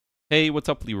Hey, what's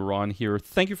up, Liron here.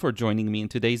 Thank you for joining me in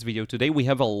today's video. Today we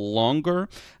have a longer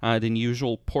than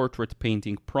usual portrait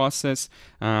painting process.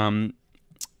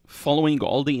 Following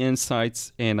all the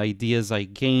insights and ideas I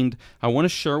gained, I want to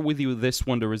share with you this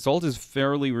one. The result is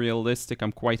fairly realistic.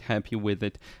 I'm quite happy with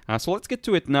it. So let's get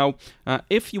to it now.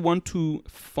 If you want to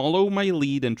follow my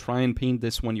lead and try and paint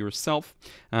this one yourself,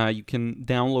 you can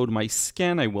download my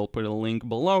scan. I will put a link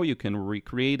below. You can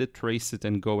recreate it, trace it,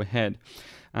 and go ahead.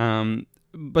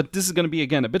 But this is going to be,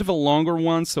 again, a bit of a longer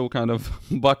one, so kind of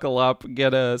buckle up,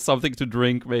 get something to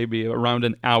drink, maybe around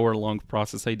an hour-long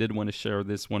process. I did want to share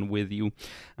this one with you.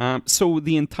 So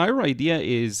the entire idea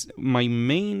is, my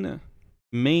main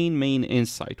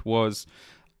insight was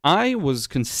I was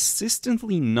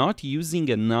consistently not using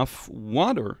enough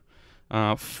water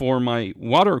for my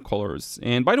watercolors.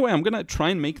 And by the way, I'm gonna try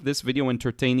and make this video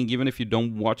entertaining, even if you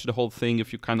don't watch the whole thing,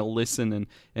 if you kind of listen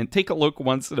and take a look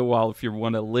once in a while if you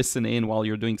want to listen in while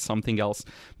you're doing something else.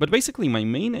 But basically, my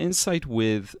main insight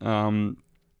with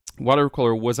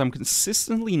watercolor was I'm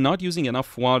consistently not using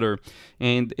enough water,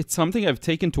 and it's something I've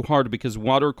taken to heart because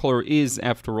watercolor is,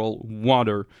 after all,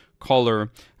 watercolor.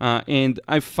 And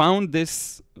I found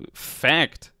this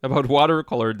fact about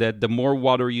watercolor that the more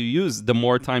water you use, the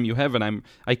more time you have, and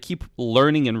I keep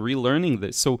learning and relearning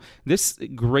this. So this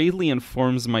greatly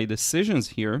informs my decisions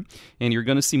here, and you're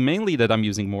going to see mainly that I'm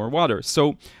using more water.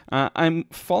 So I'm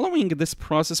following this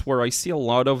process where I see a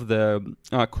lot of the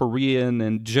Korean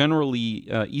and generally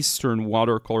Eastern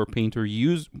watercolor painters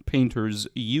use,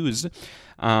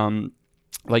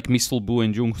 like Misul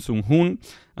and Jung Sung Hoon,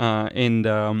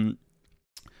 and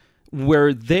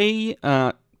where they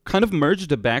kind of merge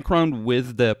the background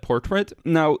with the portrait.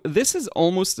 Now, this is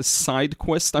almost a side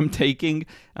quest I'm taking,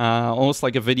 almost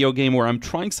like a video game where I'm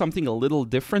trying something a little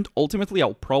different. Ultimately,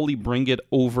 I'll probably bring it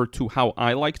over to how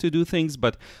I like to do things,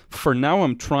 but for now,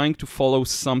 I'm trying to follow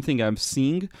something I'm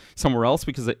seeing somewhere else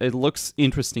because it looks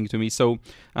interesting to me. So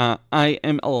I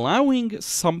am allowing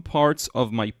some parts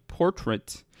of my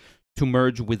portrait to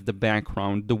merge with the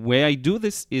background. The way I do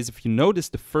this is, if you notice,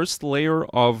 the first layer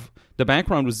of the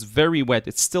background was very wet.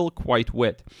 It's still quite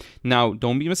wet. Now,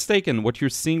 don't be mistaken. What you're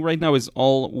seeing right now is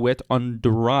all wet on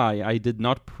dry. I did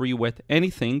not pre-wet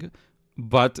anything,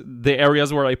 but the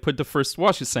areas where I put the first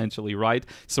wash, essentially, right?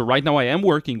 So right now I am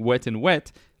working wet and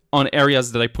wet on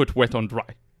areas that I put wet on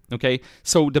dry, okay?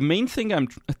 So the main thing I'm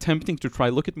attempting to try,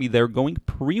 look at me there, going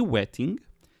pre-wetting,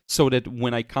 so that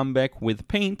when I come back with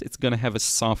paint, it's going to have a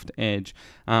soft edge.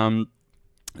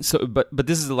 But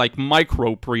this is like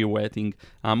micro pre-wetting.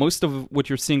 Most of what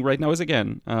you're seeing right now is,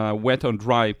 again, wet on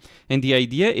dry. And the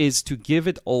idea is to give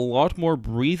it a lot more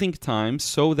breathing time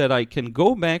so that I can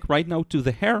go back right now to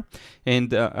the hair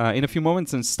and in a few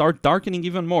moments and start darkening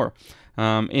even more.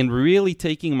 And really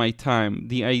taking my time.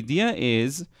 The idea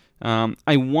is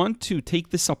I want to take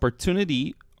this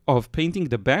opportunity of painting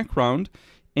the background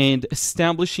and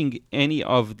establishing any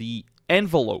of the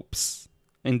envelopes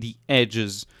and the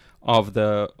edges of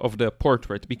the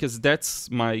portrait, because that's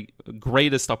my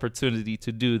greatest opportunity to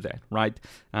do that, right?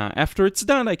 After it's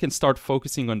done, I can start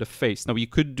focusing on the face. Now, you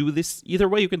could do this either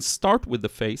way. You can start with the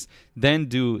face, then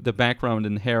do the background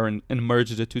and hair and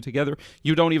merge the two together.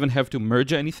 You don't even have to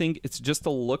merge anything. It's just a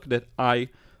look that I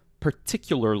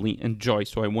particularly enjoy,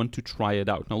 so I want to try it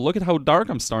out. Now, look at how dark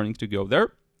I'm starting to go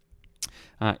there.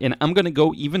 And I'm going to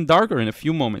go even darker in a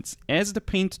few moments. As the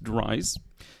paint dries,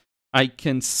 I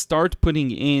can start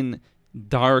putting in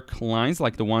dark lines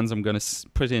like the ones I'm going to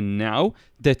put in now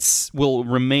that will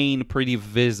remain pretty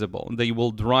visible. They will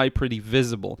dry pretty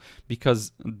visible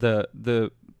because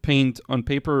the paint on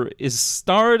paper is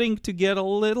starting to get a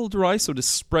little dry, so the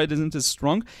spread isn't as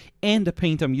strong, and the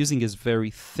paint I'm using is very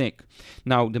thick.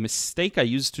 Now, the mistake I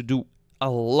used to do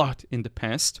a lot in the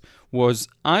past was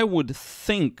I would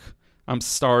think I'm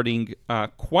starting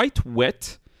quite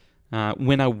wet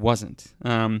when I wasn't.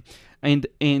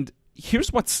 And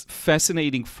here's what's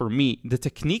fascinating for me. The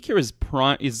technique here is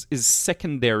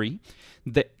secondary.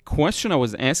 The question I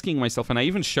was asking myself, and I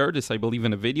even shared this, I believe,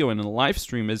 in a video and in a live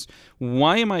stream, is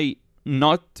why am I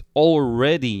not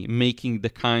already making the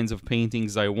kinds of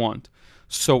paintings I want?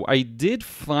 So I did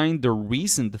find the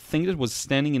reason, the thing that was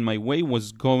standing in my way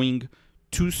was going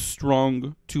too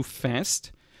strong, too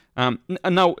fast.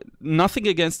 Now, nothing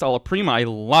against alla prima. I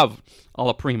love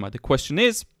alla prima. The question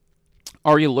is,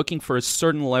 are you looking for a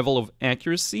certain level of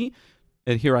accuracy?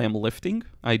 And here I am lifting.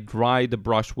 I dry the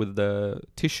brush with the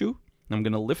tissue. I'm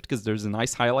going to lift because there's a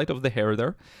nice highlight of the hair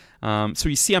there. So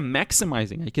you see I'm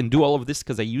maximizing. I can do all of this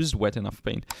because I used wet enough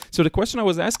paint. So the question I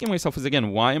was asking myself is,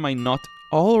 again, why am I not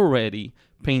already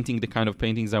painting the kind of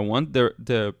paintings I want?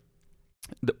 The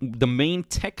main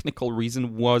technical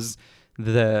reason was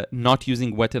the not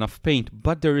using wet enough paint,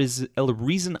 but there is a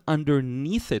reason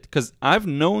underneath it, because I've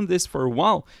known this for a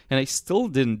while and I still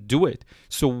didn't do it.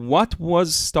 So what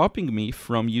was stopping me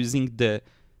from using the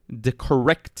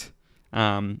correct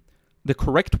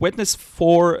wetness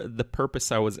for the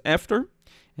purpose I was after?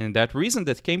 And that reason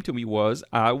that came to me was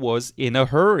I was in a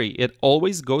hurry. It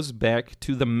always goes back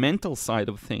to the mental side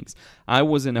of things. I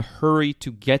was in a hurry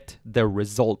to get the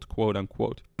result, quote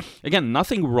unquote. Again,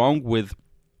 nothing wrong with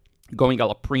going a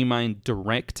la prima and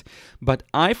direct, but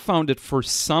I found that for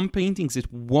some paintings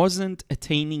it wasn't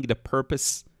attaining the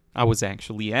purpose I was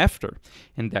actually after.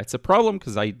 And that's a problem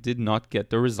because I did not get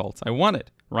the results I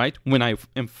wanted, right? When I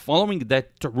am following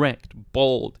that direct,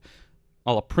 bold,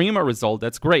 a la prima result,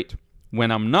 that's great. When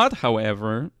I'm not,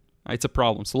 however, it's a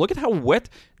problem. So look at how wet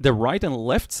the right and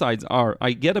left sides are.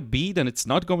 I get a bead and it's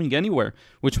not going anywhere,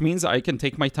 which means I can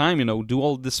take my time, do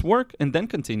all this work and then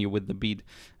continue with the bead.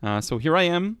 So here I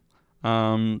am,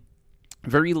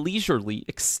 very leisurely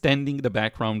extending the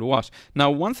background wash.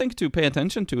 Now, one thing to pay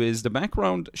attention to is the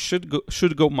background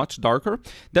should go much darker.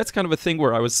 That's kind of a thing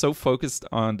where I was so focused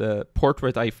on the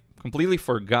portrait I completely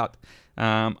forgot.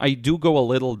 I do go a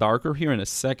little darker here in a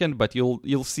second, but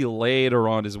you'll see later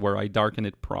on is where I darken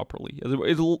it properly.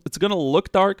 It's gonna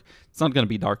look dark. It's not gonna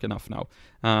be dark enough now,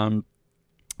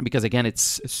 because again,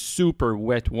 it's a super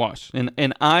wet wash,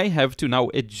 and I have to now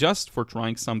adjust for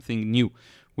trying something new,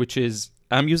 which is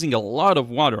I'm using a lot of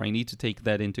water. I need to take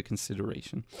that into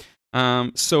consideration.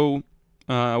 So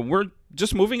we're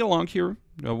just moving along here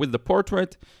with the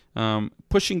portrait.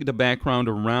 Pushing the background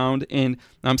around, and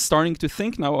I'm starting to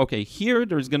think now, okay, here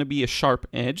there's going to be a sharp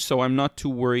edge, so I'm not too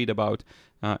worried about,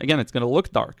 again, it's going to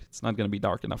look dark. It's not going to be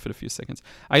dark enough in a few seconds.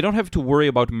 I don't have to worry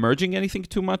about merging anything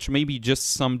too much, maybe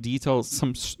just some details,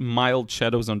 some mild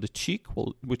shadows on the cheek,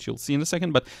 which you'll see in a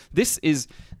second, but this is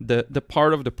the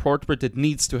part of the portrait that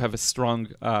needs to have a strong,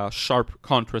 sharp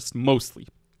contrast mostly.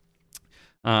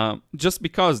 Just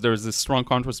because there's a strong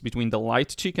contrast between the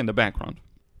light cheek and the background.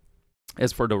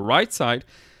 As for the right side,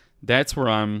 that's where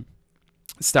I'm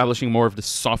establishing more of the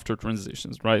softer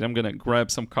transitions, right? I'm going to grab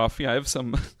some coffee. I have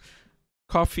some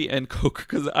coffee and Coke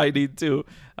because I need to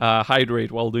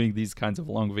hydrate while doing these kinds of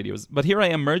long videos. But here I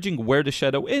am merging where the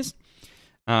shadow is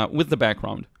with the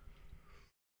background.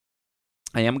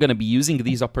 I am going to be using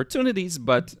these opportunities,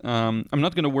 but I'm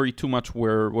not going to worry too much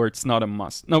where it's not a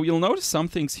must. Now, you'll notice some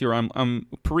things here. I'm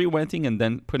pre-wetting and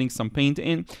then putting some paint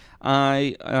in.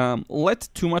 I let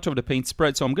too much of the paint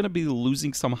spread, so I'm going to be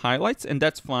losing some highlights, and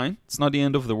that's fine. It's not the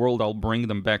end of the world. I'll bring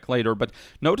them back later. But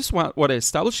notice what I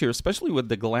established here, especially with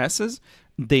the glasses.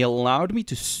 They allowed me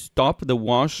to stop the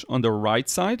wash on the right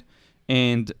side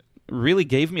and really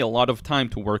gave me a lot of time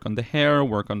to work on the hair,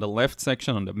 work on the left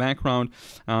section, on the background.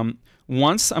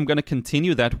 Once I'm going to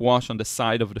continue that wash on the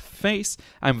side of the face,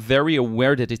 I'm very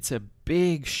aware that it's a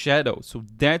big shadow. So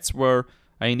that's where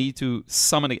I need to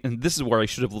summon it. And this is where I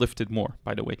should have lifted more,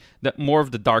 by the way. That more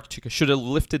of the dark cheek. I should have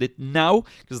lifted it now,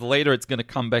 because later it's going to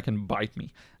come back and bite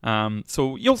me.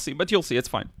 So you'll see, but you'll see. It's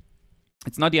fine.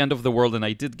 It's not the end of the world, and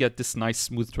I did get this nice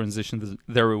smooth transition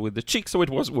there with the cheek, so it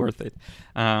was worth it.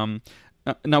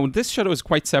 Now, this shadow is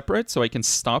quite separate, so I can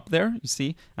stop there, you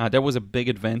see. That was a big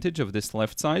advantage of this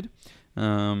left side.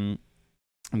 I'm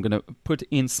going to put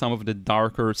in some of the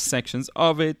darker sections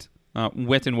of it.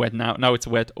 Wet and wet now. Now it's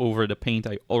wet over the paint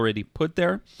I already put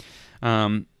there.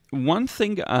 One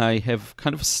thing I have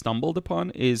kind of stumbled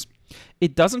upon is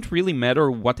it doesn't really matter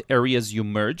what areas you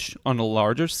merge on a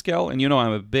larger scale. And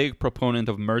I'm a big proponent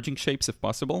of merging shapes if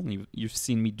possible. You've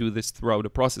seen me do this throughout the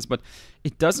process. But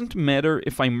it doesn't matter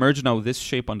if I merge now this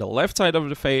shape on the left side of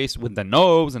the face with the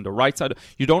nose and the right side.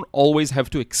 You don't always have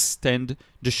to extend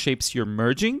the shapes you're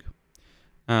merging.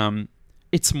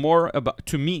 It's more about,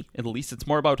 to me at least, it's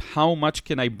more about how much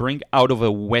can I bring out of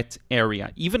a wet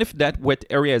area, even if that wet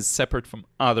area is separate from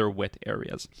other wet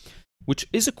areas. Which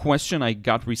is a question I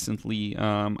got recently.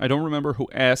 I don't remember who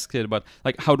asked it, but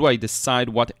like, how do I decide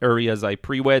what areas I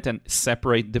pre-wet and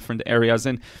separate different areas?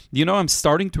 And I'm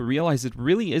starting to realize it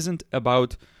really isn't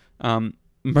about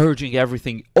merging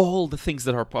everything, all the things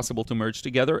that are possible to merge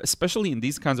together, especially in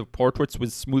these kinds of portraits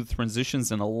with smooth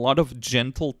transitions and a lot of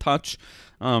gentle touch.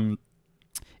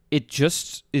 It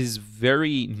just is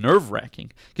very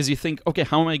nerve-wracking because you think, okay,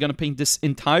 how am I going to paint this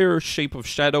entire shape of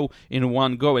shadow in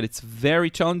one go? And it's very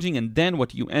challenging. And then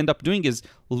what you end up doing is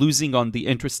losing on the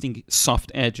interesting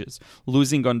soft edges,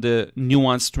 losing on the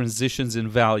nuanced transitions in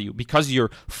value because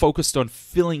you're focused on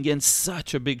filling in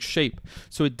such a big shape.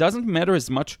 So it doesn't matter as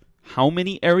much how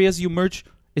many areas you merge.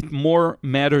 It more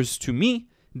matters to me,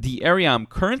 the area I'm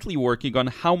currently working on,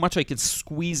 how much I can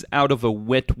squeeze out of a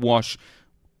wet wash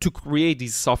to create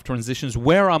these soft transitions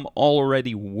where I'm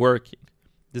already working.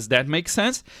 Does that make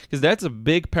sense? Because that's a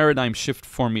big paradigm shift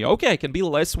for me. Okay, I can be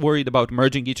less worried about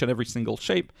merging each and every single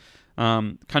shape.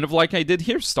 Kind of like I did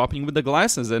here, stopping with the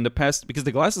glasses in the past, because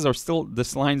the glasses are still,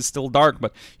 this line is still dark,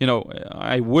 but, you know,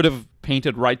 I would have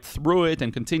painted right through it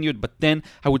and continued, but then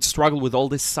I would struggle with all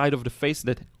this side of the face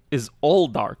that is all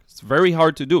dark. It's very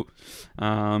hard to do.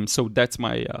 So that's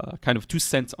my kind of 2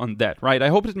 cents on that, right? I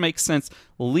hope it makes sense.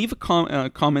 Leave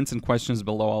comments and questions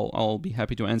below. I'll be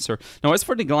happy to answer. Now, as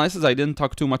for the glasses, I didn't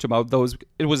talk too much about those.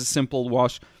 It was a simple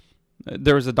wash.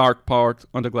 There's a dark part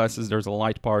on the glasses. There's a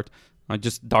light part. I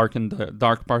just darkened the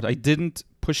dark part. I didn't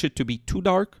push it to be too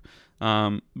dark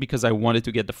because I wanted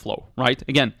to get the flow, right?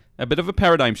 Again, a bit of a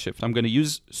paradigm shift. I'm going to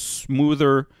use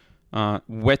smoother,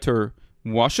 wetter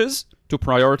washes to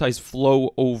prioritize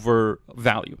flow over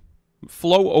value.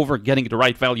 Flow over getting the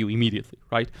right value immediately,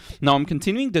 right? Now I'm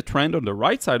continuing the trend on the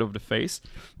right side of the face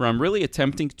where I'm really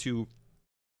attempting to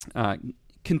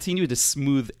continue the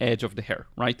smooth edge of the hair,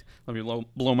 right? Let me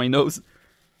blow my nose.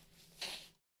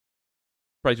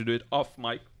 Try to do it off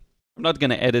mic. I'm not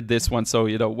going to edit this one, so,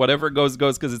 you know, whatever goes,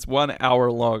 goes, because it's 1 hour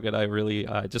long, and I really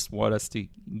just want us to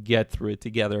get through it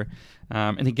together.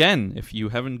 And again, if you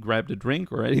haven't grabbed a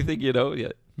drink or anything, you know,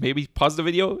 maybe pause the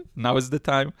video. Now is the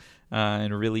time,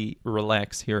 and really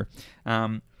relax here.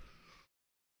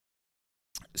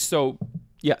 So,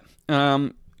 yeah,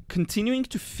 continuing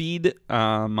to feed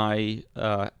my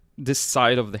this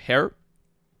side of the hair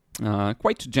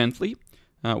quite gently.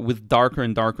 With darker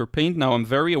and darker paint. Now I'm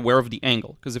very aware of the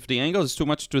angle, because if the angle is too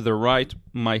much to the right,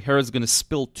 my hair is going to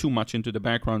spill too much into the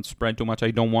background, spread too much.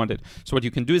 I don't want it. So what you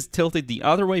can do is tilt it the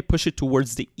other way, push it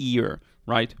towards the ear,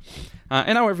 right?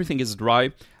 And now everything is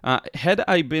dry. Had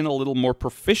I been a little more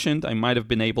proficient, I might have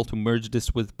been able to merge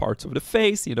this with parts of the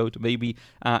face, you know, to maybe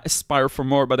aspire for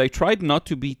more, but I tried not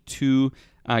to be too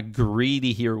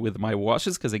greedy here with my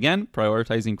washes, because again,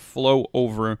 prioritizing flow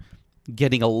over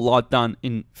getting a lot done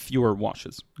in fewer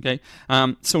washes, okay?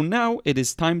 So now it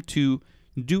is time to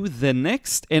do the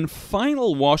next and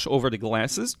final wash over the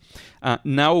glasses.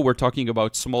 Now we're talking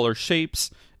about smaller shapes,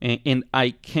 and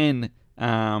I can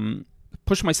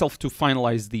push myself to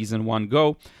finalize these in one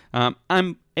go.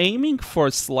 I'm aiming for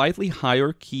a slightly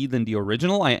higher key than the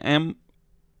original. I am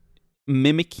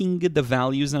mimicking the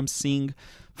values I'm seeing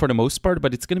for the most part,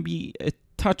 but it's going to be a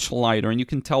touch lighter, and you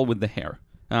can tell with the hair.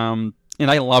 And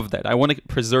I love that. I want to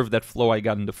preserve that flow I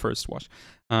got in the first wash.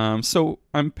 So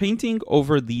I'm painting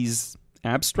over these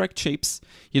abstract shapes.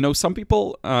 You know, some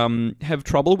people have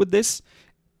trouble with this.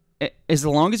 As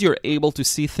long as you're able to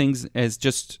see things as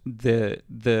just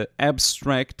the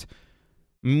abstract,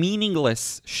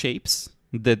 meaningless shapes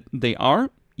that they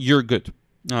are, you're good.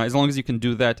 As long as you can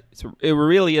do that, it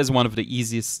really is one of the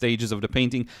easiest stages of the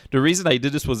painting. The reason I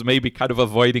did this was maybe kind of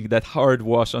avoiding that hard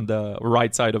wash on the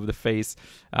right side of the face.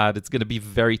 That's going to be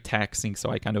very taxing, so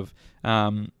I kind of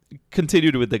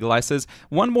continued with the glasses.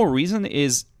 One more reason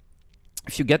is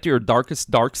if you get your darkest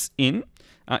darks in,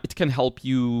 it can help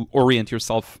you orient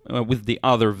yourself with the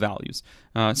other values.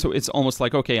 So it's almost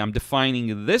like, okay, I'm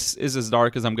defining this is as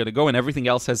dark as I'm going to go, and everything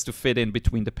else has to fit in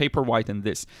between the paper white and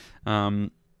this.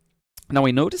 Now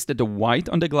I noticed that the white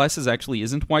on the glasses actually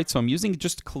isn't white, so I'm using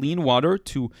just clean water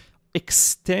to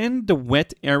extend the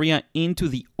wet area into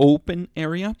the open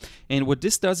area. And what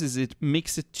this does is it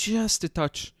makes it just a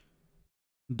touch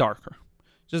darker.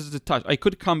 Just a touch. I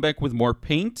could come back with more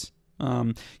paint.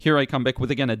 Here I come back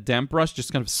with, again, a damp brush,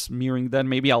 just kind of smearing that.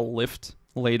 Maybe I'll lift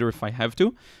later if I have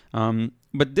to.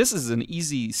 But this is an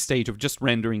easy stage of just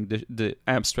rendering the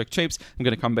abstract shapes. I'm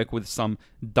going to come back with some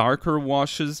darker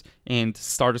washes and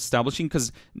start establishing,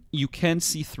 because you can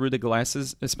see through the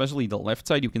glasses, especially the left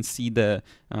side. You can see the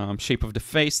shape of the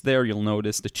face there. You'll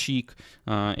notice the cheek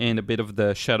and a bit of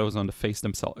the shadows on the face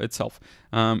itself.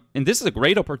 And this is a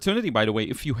great opportunity, by the way.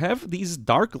 If you have these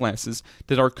dark glasses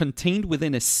that are contained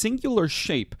within a singular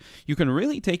shape, you can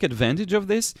really take advantage of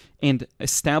this and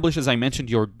establish, as I mentioned,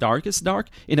 your darkest dark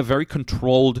in a very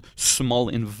controlled, small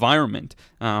environment.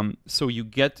 So you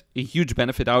get a huge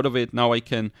benefit out of it. Now I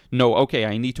can know, okay,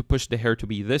 I need to push the hair to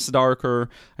be this darker.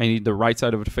 I need the right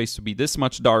side of the face to be this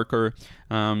much darker,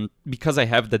 because I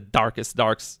have the darkest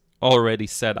darks already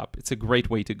set up. It's a great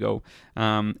way to go.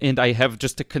 And I have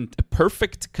just a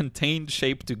perfect contained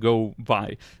shape to go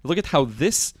by. Look at how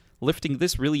lifting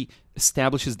this really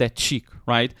establishes that cheek,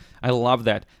 right? I love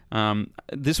that.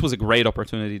 This was a great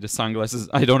opportunity. The sunglasses,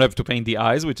 I don't have to paint the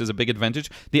eyes, which is a big advantage.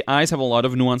 The eyes have a lot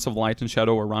of nuance of light and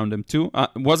shadow around them too.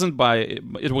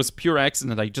 It was pure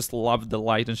accident. I just loved the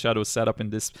light and shadow setup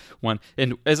in this one.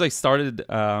 And as I started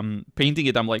painting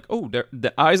it, I'm like, oh,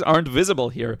 the eyes aren't visible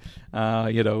here,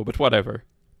 but whatever.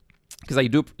 because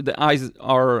the eyes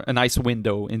are a nice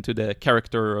window into the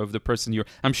character of the person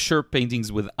I'm sure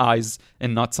paintings with eyes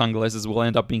and not sunglasses will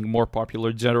end up being more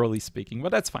popular, generally speaking, but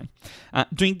that's fine.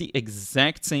 Doing the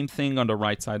exact same thing on the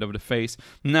right side of the face.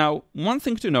 Now, one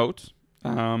thing to note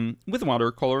with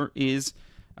watercolor is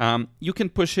you can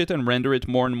push it and render it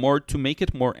more and more to make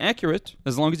it more accurate,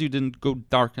 as long as you didn't go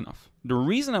dark enough. The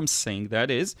reason I'm saying that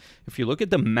is, if you look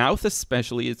at the mouth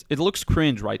especially, it looks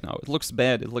cringe right now. It looks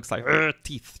bad. It looks like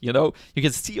teeth, you know? You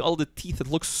can see all the teeth. It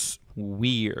looks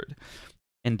weird.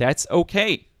 And that's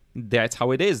okay. That's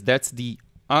how it is. That's the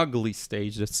ugly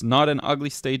stage. That's not an ugly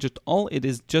stage at all. It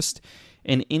is just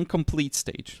an incomplete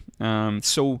stage.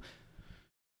 So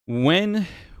when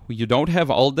you don't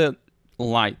have all the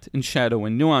light and shadow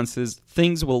and nuances,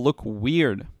 things will look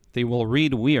weird. They will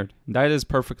read weird. That is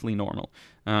perfectly normal.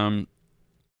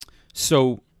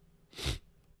 So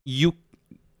you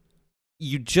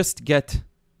just get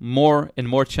more and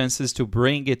more chances to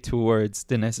bring it towards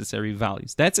the necessary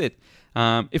values. That's it.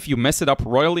 If you mess it up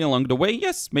royally along the way,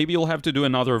 yes, maybe you'll have to do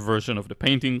another version of the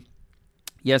painting.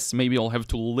 Yes, maybe you'll have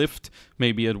to lift.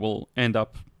 Maybe it will end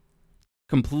up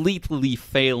completely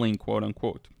failing, quote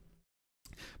unquote.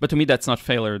 But to me, that's not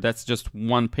failure. That's just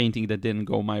one painting that didn't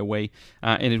go my way,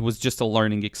 and it was just a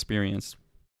learning experience.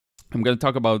 I'm going to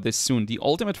talk about this soon. The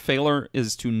ultimate failure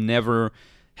is to never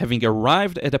having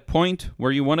arrived at a point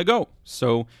where you want to go.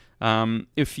 So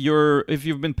if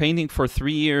you've been painting for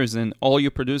 3 years and all you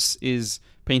produce is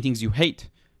paintings you hate,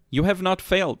 you have not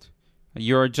failed.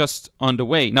 You're just on the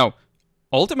way. Now,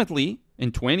 ultimately,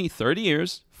 in 20, 30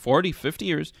 years, 40, 50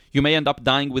 years, you may end up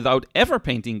dying without ever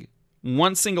painting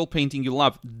one single painting you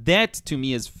love. That, to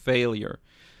me, is failure.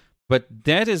 But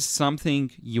that is something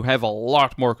you have a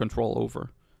lot more control over.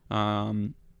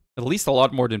 At least a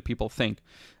lot more than people think.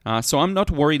 So I'm not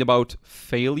worried about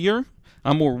failure.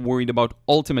 I'm more worried about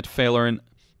ultimate failure. And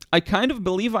I kind of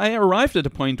believe I arrived at a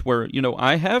point where, you know,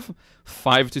 I have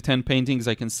 5 to 10 paintings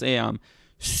I can say I'm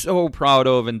so proud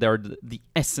of, and they're the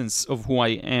essence of who I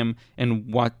am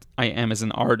and what I am as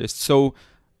an artist. So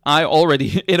I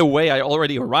already, in a way, I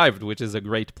already arrived, which is a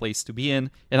great place to be in,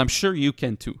 and I'm sure you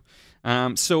can too.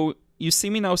 So you see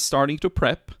me now starting to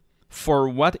prep for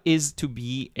what is to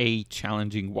be a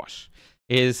challenging wash.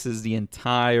 This is the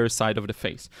entire side of the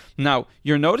face. Now,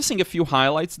 you're noticing a few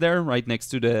highlights there, right next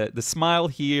to the smile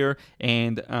here,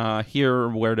 and here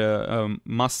where the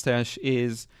mustache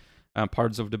is,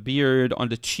 parts of the beard, on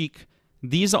the cheek.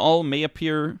 These all may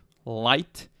appear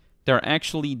light. They're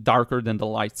actually darker than the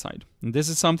light side. And this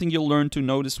is something you'll learn to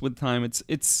notice with time.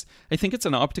 I think it's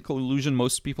an optical illusion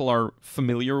most people are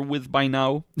familiar with by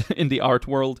now in the art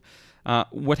world.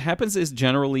 What happens is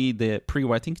generally the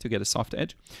pre-wetting to get a soft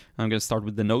edge. I'm going to start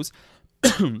with the nose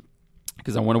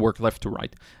because I want to work left to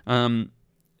right.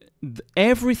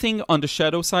 Everything on the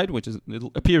shadow side, which is it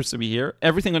appears to be here,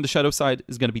 everything on the shadow side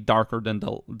is going to be darker than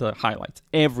the highlights.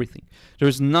 Everything.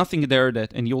 There's nothing there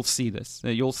that, and you'll see this.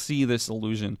 You'll see this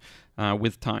illusion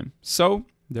with time. So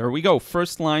there we go.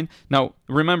 First line. Now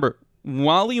remember,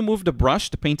 while you move the brush,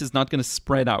 the paint is not going to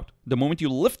spread out. The moment you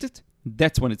lift it,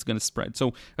 that's when it's going to spread.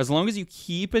 So as long as you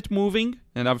keep it moving,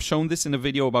 and I've shown this in a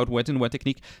video about wet and wet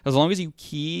technique, as long as you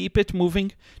keep it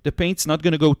moving, the paint's not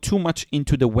going to go too much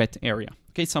into the wet area.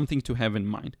 Okay, something to have in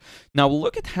mind. Now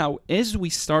look at how, as we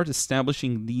start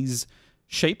establishing these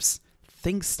shapes,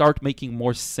 things start making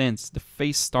more sense. The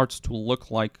face starts to look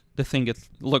like the thing it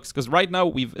looks. Because right now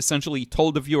we've essentially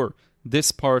told the viewer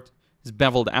this part is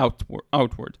beveled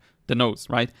outward. The nose,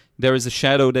 right? There is a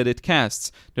shadow that it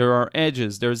casts. There are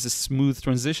edges. There's a smooth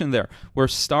transition there. We're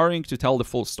starting to tell the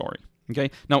full story. Okay.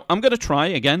 Now I'm going to try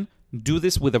again, do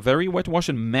this with a very wet wash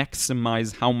and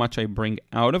maximize how much I bring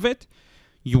out of it.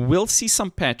 You will see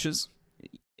some patches.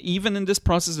 Even in this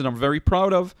process that I'm very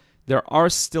proud of, there are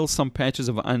still some patches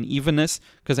of unevenness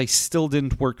because I still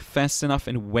didn't work fast enough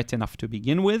and wet enough to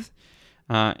begin with.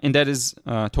 And that is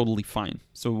totally fine.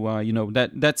 So, you know,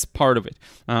 that's part of it.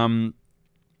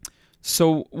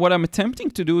 So what I'm attempting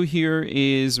to do here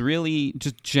is really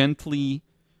just gently,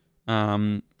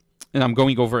 and I'm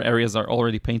going over areas that are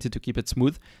already painted to keep it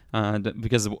smooth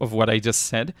because of what I just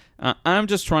said. I'm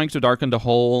just trying to darken the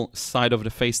whole side of the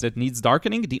face that needs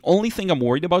darkening. The only thing I'm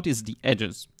worried about is the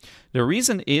edges. The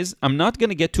reason is I'm not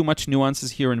going to get too much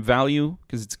nuances here in value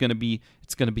because it's going to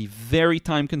be very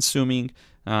time consuming.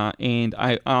 And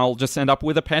I'll just end up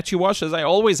with a patchy wash as I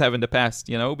always have in the past,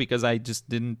 you know, because I just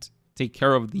didn't take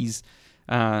care of these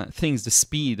things, the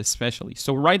speed especially.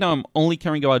 So right now I'm only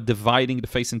caring about dividing the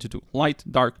face into two. Light,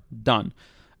 dark, done.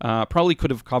 Probably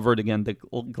could have covered, again, the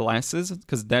glasses,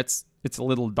 because it's a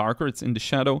little darker, it's in the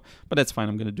shadow, but that's fine,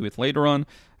 I'm going to do it later on.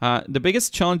 The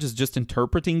biggest challenge is just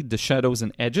interpreting the shadows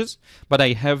and edges, but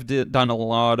I have done a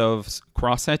lot of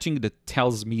cross-hatching that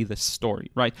tells me the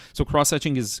story, right? So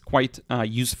cross-hatching is quite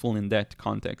useful in that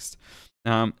context.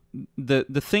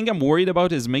 The thing I'm worried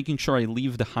about is making sure I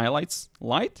leave the highlights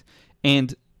light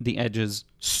and the edges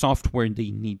soft where they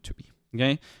need to be.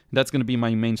 Okay, that's going to be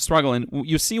my main struggle, and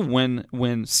you see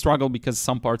when struggle because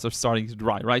some parts are starting to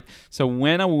dry, right? So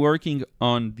when I'm working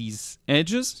on these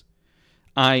edges,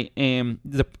 I am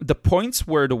the points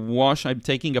where the wash, I'm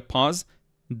taking a pause.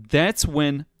 That's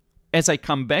when, as I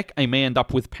come back, I may end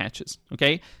up with patches,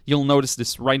 okay? You'll notice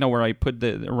this right now where I put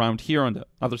the around here on the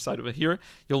other side of it here.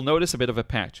 You'll notice a bit of a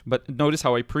patch, but notice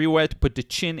how I pre-wet, put the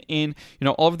chin in,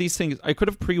 all of these things. I could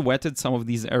have pre-wetted some of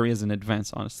these areas in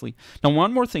advance, honestly. Now,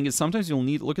 one more thing is sometimes you'll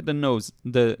need, look at the nose.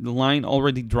 The line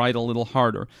already dried a little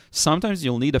harder. Sometimes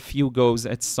you'll need a few goes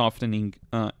at softening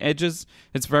edges.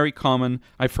 It's very common.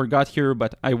 I forgot here,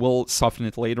 but I will soften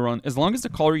it later on. As long as the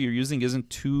color you're using isn't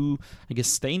too, I guess,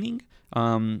 staining,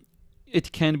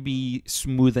 it can be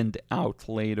smoothened out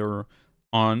later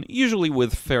on, usually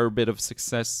with fair bit of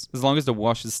success, as long as the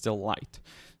wash is still light.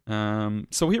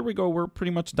 So here we go, we're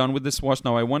pretty much done with this wash.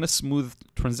 Now I want a smooth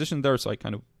transition there, so I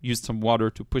kind of used some water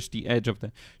to push the edge of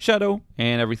the shadow,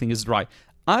 and everything is dry.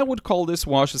 I would call this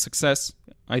wash a success.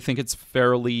 I think it's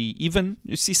fairly even.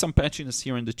 You see some patchiness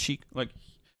here in the cheek, like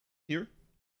here,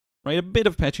 right? A bit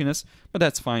of patchiness, but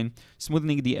that's fine.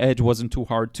 Smoothing the edge wasn't too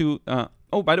hard too.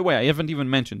 Oh, by the way, I haven't even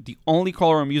mentioned, the only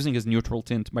color I'm using is Neutral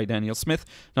Tint by Daniel Smith.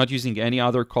 Not using any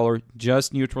other color,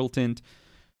 just Neutral Tint.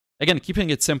 Again, keeping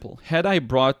it simple. Had I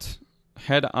brought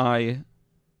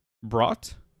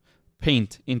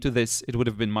paint into this, it would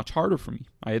have been much harder for me,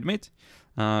 I admit.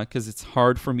 Because it's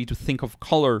hard for me to think of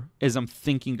color as I'm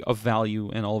thinking of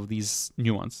value and all of these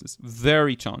nuances.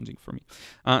 Very challenging for me.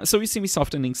 So you see me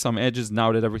softening some edges.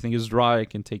 Now that everything is dry, I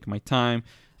can take my time.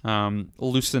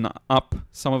 Loosen up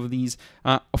some of these.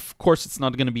 Of course, it's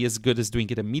not going to be as good as doing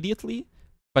it immediately,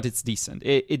 but it's decent.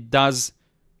 It does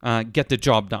get the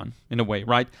job done in a way,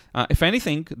 right? If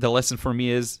anything, the lesson for me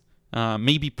is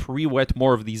maybe pre-wet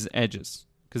more of these edges,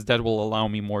 because that will allow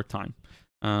me more time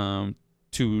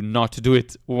to not do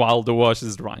it while the wash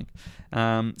is drying.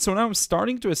 So now I'm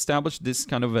starting to establish this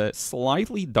kind of a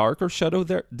slightly darker shadow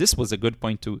there. This was a good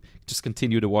point to just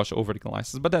continue to wash over the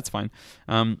glasses, but that's fine.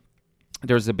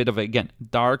 There's a bit of, again,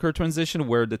 darker transition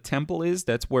where the temple is.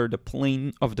 That's where the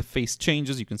plane of the face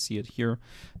changes. You can see it here.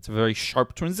 It's a very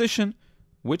sharp transition,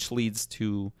 which leads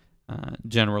to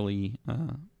generally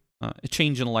a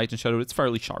change in light and shadow. It's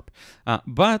fairly sharp.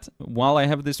 But while I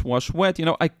have this wash wet,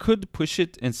 I could push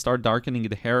it and start darkening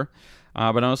the hair.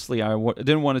 But honestly, I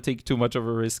didn't want to take too much of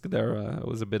a risk there. I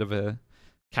was a bit of a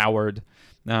coward.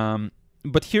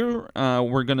 But here,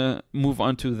 we're going to move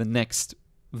on to the next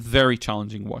very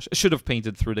challenging wash. I should have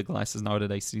painted through the glasses now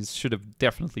that I see. Should have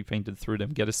definitely painted through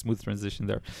them. Get a smooth transition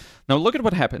there. Now look at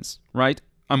what happens, right?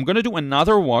 I'm going to do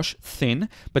another wash, thin,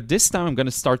 but this time I'm going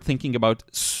to start thinking about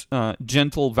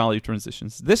gentle value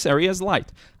transitions. This area is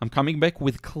light. I'm coming back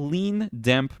with clean,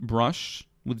 damp brush,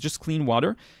 with just clean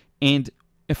water. And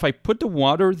if I put the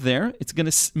water there, it's going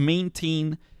to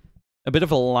maintain a bit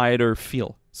of a lighter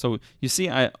feel. So you see,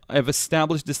 I've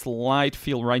established this light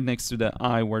feel right next to the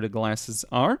eye where the glasses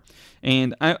are.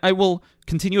 And I will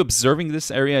continue observing this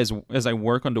area as I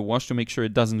work on the wash to make sure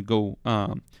it doesn't go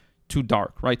too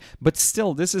dark, right? But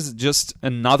still, this is just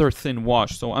another thin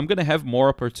wash. So I'm going to have more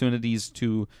opportunities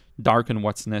to darken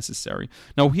what's necessary.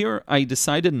 Now here, I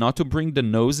decided not to bring the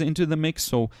nose into the mix.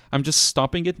 So I'm just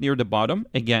stopping it near the bottom.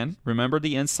 Again, remember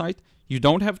the insight. You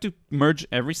don't have to merge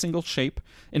every single shape.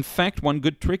 In fact, one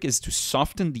good trick is to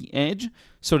soften the edge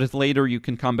so that later you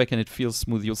can come back and it feels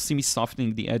smooth. You'll see me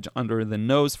softening the edge under the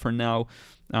nose for now.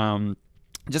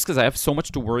 Just because I have so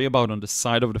much to worry about on the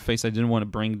side of the face, I didn't want to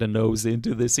bring the nose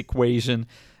into this equation.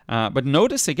 But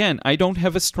notice, again, I don't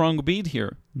have a strong bead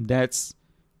here. That's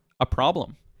a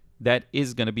problem. That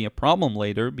is going to be a problem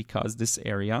later because this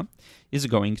area is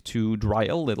going to dry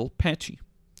a little patchy.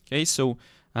 Okay, so...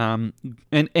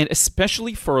 and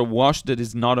especially for a wash that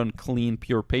is not on clean,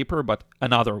 pure paper, but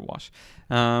another wash.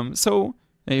 So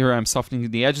here I'm softening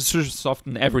the edges, should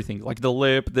soften everything, like the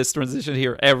lip, this transition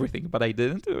here, everything, but I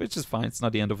didn't, which is fine. It's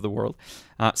not the end of the world.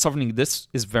 Softening this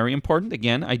is very important.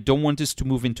 Again, I don't want this to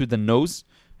move into the nose.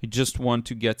 I just want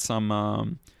to get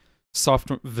some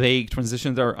soft, vague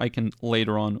transition there. I can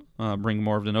later on bring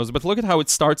more of the nose. But look at how it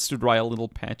starts to dry a little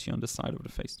patchy on the side of the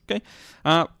face, okay?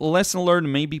 Lesson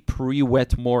learned, maybe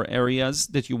pre-wet more areas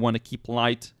that you want to keep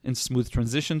light and smooth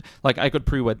transition. Like I could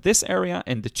pre-wet this area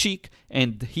and the cheek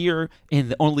and here,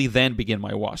 and only then begin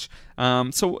my wash.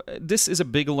 So this is a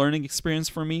big learning experience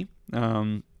for me.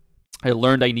 I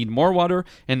learned I need more water,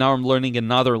 and now I'm learning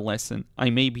another lesson. I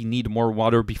maybe need more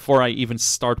water before I even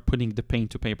start putting the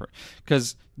paint to paper.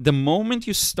 Because the moment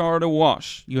you start a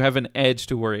wash, you have an edge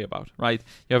to worry about, right?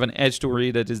 You have an edge to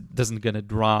worry that doesn't going to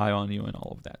dry on you and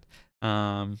all of that.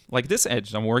 Like this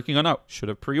edge I'm working on now. Should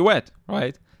have pre-wet,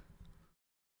 right?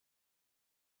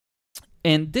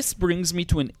 And this brings me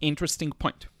to an interesting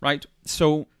point, right?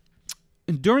 So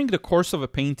during the course of a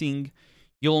painting,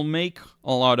 you'll make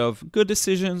a lot of good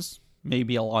decisions,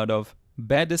 maybe a lot of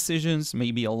bad decisions,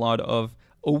 maybe a lot of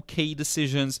okay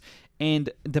decisions, and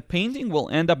the painting will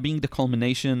end up being the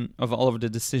culmination of all of the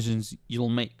decisions you'll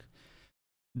make.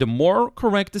 The more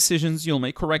correct decisions you'll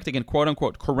make, correct again, quote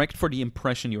unquote, correct for the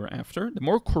impression you're after, the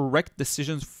more correct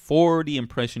decisions for the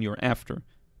impression you're after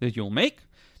that you'll make,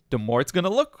 the more it's going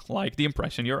to look like the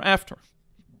impression you're after.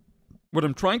 What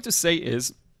I'm trying to say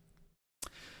is,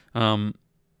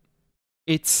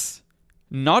 it's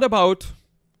not about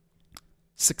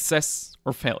success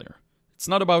or failure. It's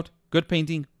not about good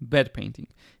painting, bad painting.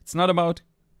 It's not about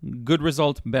good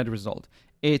result, bad result.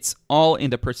 It's all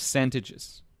in the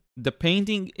percentages. The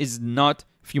painting is not,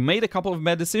 if you made a couple of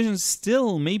bad decisions,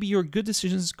 still maybe your good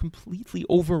decisions completely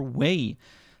overweigh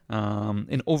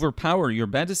and overpower your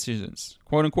bad decisions.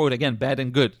 Quote unquote, again, bad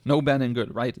and good. No bad and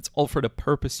good, right? It's all for the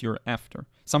purpose you're after.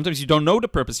 Sometimes you don't know the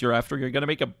purpose you're after. You're going to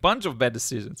make a bunch of bad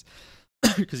decisions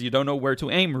because you don't know where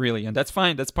to aim, really. And that's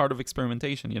fine. That's part of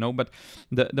experimentation, you know. But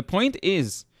the point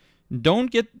is, don't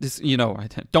get this, you know,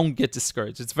 don't get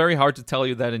discouraged. It's very hard to tell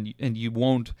you that, and you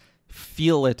won't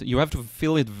feel it. You have to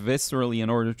feel it viscerally in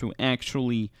order to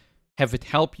actually have it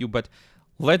help you. But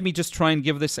let me just try and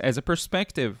give this as a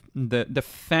perspective. The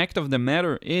fact of the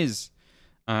matter is,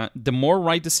 the more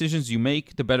right decisions you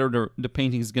make, the better the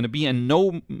painting is going to be, and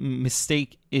no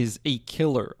mistake is a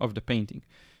killer of the painting.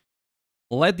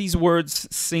 Let these words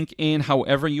sink in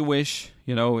however you wish.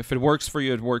 You know, if it works for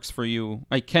you, it works for you.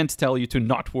 I can't tell you to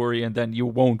not worry and then you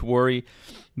won't worry,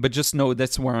 but just know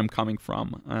that's where I'm coming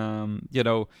from. You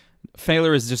know,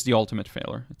 failure is just the ultimate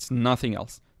failure. It's nothing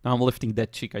else. Now I'm lifting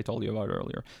that cheek I told you about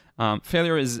earlier.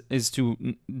 Failure is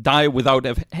to die without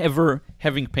ever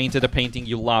having painted a painting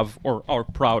you love or are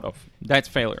proud of. That's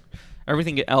failure.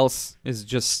 Everything else is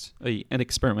just an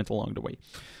experiment along the way.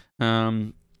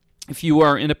 If you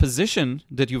are in a position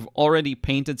that you've already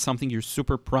painted something you're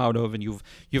super proud of and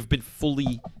you've been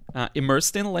fully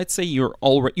immersed in, let's say you've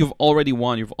already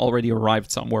won, you've already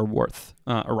arrived somewhere worth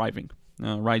arriving,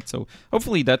 right? So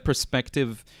hopefully that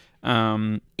perspective,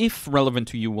 if relevant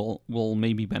to you, will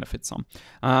maybe benefit some.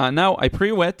 Now I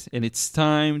pre-wet and it's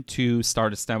time to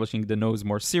start establishing the nose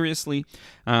more seriously.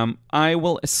 I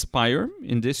will aspire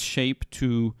in this shape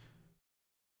to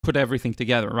put everything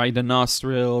together, right? The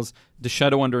nostrils, the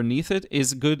shadow underneath it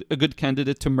is a good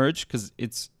candidate to merge because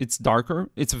it's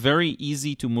darker. It's very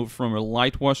easy to move from a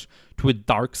light wash to a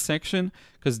dark section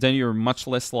because then you're much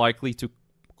less likely to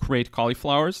create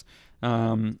cauliflowers.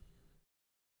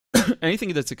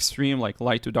 Anything that's extreme, like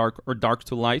light to dark or dark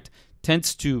to light,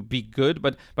 tends to be good,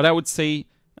 but I would say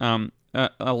a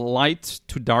light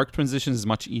to dark transition is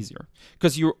much easier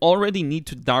because you already need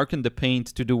to darken the paint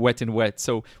to do wet and wet.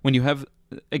 So when you have,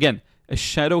 again, a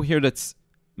shadow here that's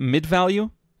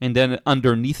mid-value and then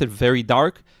underneath it very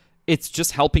dark, it's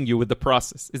just helping you with the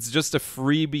process. It's just a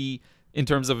freebie in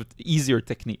terms of easier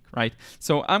technique, right?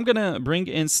 So I'm gonna bring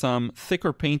in some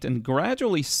thicker paint and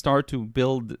gradually start to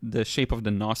build the shape of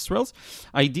the nostrils.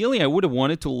 Ideally, I would have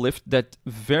wanted to lift that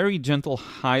very gentle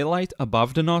highlight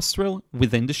above the nostril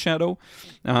within the shadow.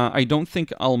 I don't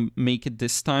think I'll make it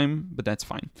this time, but that's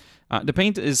fine. The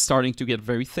paint is starting to get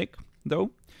very thick,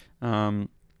 though.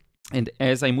 And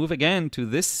as I move again to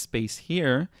this space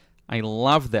here, I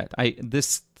love that.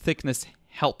 This thickness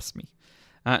helps me.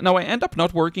 Now I end up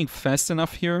not working fast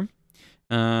enough here,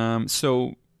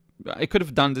 so I could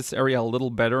have done this area a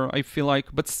little better, I feel like.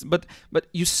 But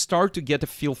you start to get a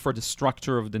feel for the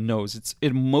structure of the nose.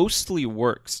 It mostly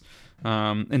works,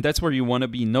 and that's where you want to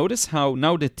be. Notice how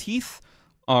now the teeth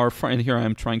are far, and here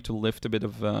I'm trying to lift a bit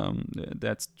of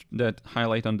that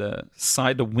highlight on the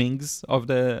side, the wings of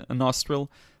the nostril,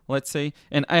 let's say.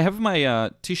 And I have my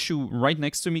tissue right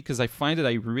next to me because I find that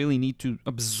I really need to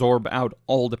absorb out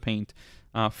all the paint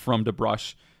from the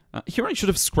brush. Here I should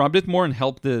have scrubbed it more and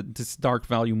helped this dark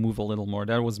value move a little more.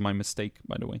 That was my mistake,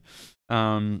 by the way.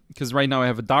 Because right now I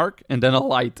have a dark and then a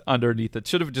light underneath it.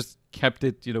 Should have just kept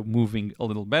it, moving a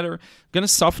little better. I'm going to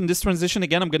soften this transition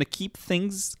again. I'm going to keep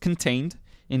things contained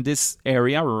in this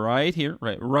area right here.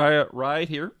 Right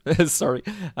here. Sorry.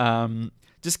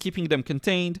 Just keeping them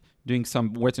contained, doing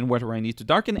some wet and wet where I need to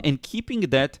darken, and keeping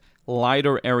that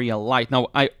lighter area light. Now,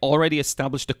 I already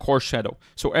established the core shadow,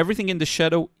 so everything in the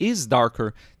shadow is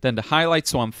darker than the highlight,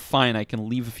 so I'm fine. I can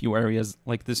leave a few areas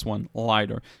like this one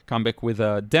lighter. Come back with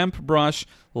a damp brush,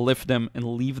 lift them, and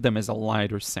leave them as a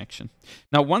lighter section.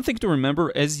 Now, one thing to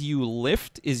remember as you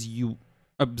lift is you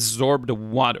absorb the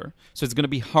water, so it's going to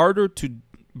be harder to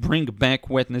bring back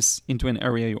wetness into an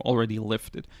area you already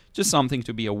lifted. Just something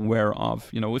to be aware of.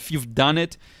 If you've done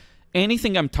it,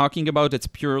 anything I'm talking about that's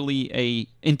purely a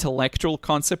intellectual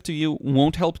concept to you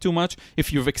won't help too much.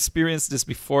 If you've experienced this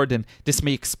before, then this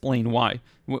may explain why.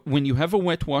 When you have a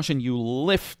wet wash and you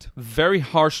lift very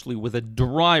harshly with a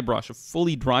dry brush, a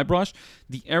fully dry brush,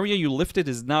 the area you lifted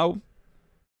is now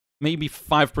maybe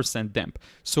 5% damp.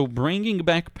 So bringing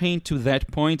back paint to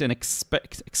that point and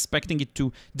expecting it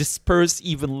to disperse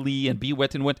evenly and be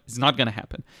wet and wet is not going to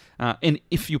happen. And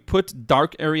if you put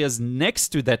dark areas next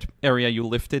to that area you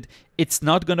lifted, it's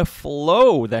not going to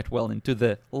flow that well into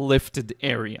the lifted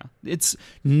area. It's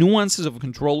nuances of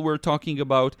control we're talking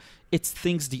about. It's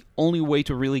things the only way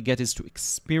to really get is to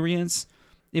experience.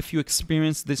 If you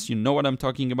experience this, you know what I'm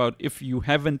talking about. If you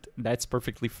haven't, that's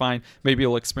perfectly fine. Maybe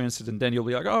you'll experience it and then you'll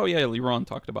be like, oh yeah, Liron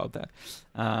talked about that.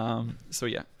 So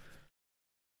yeah.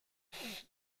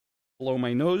 Blow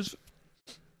my nose.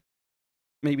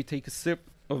 Maybe take a sip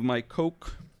of my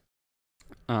Coke.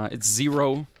 It's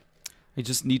 0. I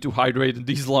just need to hydrate in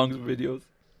these long videos.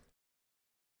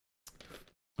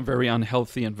 Very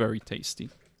unhealthy and very tasty.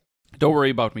 Don't worry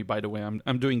about me, by the way.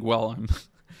 I'm doing well. I'm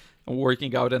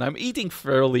working out and I'm eating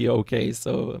fairly okay,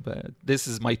 so this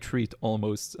is my treat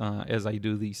almost as I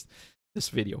do this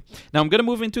video. Now I'm going to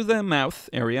move into the mouth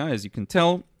area. As you can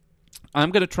tell, I'm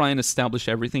going to try and establish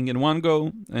everything in one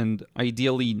go and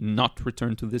ideally not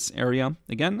return to this area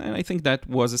again, and I think that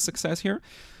was a success here.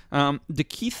 The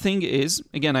key thing is,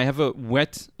 again, I have a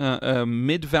wet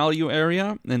mid-value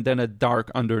area and then a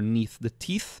dark underneath the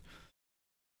teeth.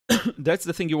 That's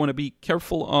the thing you want to be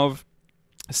careful of.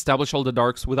 Establish all the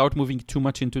darks without moving too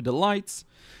much into the lights.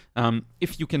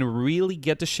 If you can really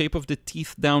get the shape of the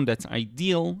teeth down, that's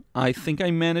ideal. I think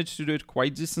I managed to do it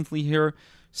quite decently here.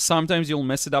 Sometimes you'll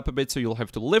mess it up a bit, so you'll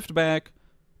have to lift back,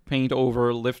 paint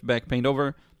over, lift back, paint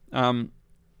over. The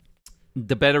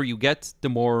better you get, the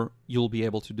more you'll be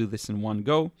able to do this in one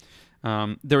go.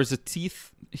 There's a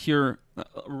teeth here,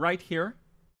 right here,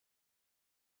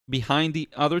 behind the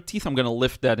other teeth. I'm going to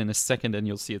lift that in a second, and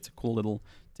you'll see it's a cool little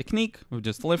technique of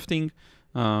just lifting.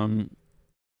 And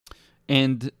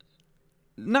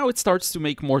now it starts to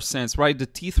make more sense, right? The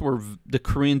teeth were the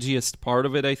cringiest part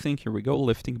of it, I think. Here we go,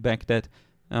 lifting back that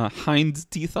hind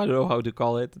teeth. I don't know how to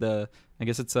call it. I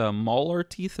guess it's a molar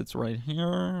teeth. It's right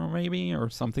here, maybe, or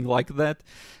something like that.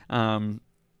 And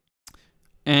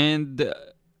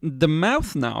the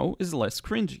mouth now is less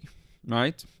cringy,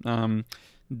 right?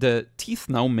 The teeth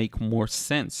now make more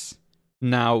sense.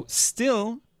 Now,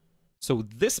 still, so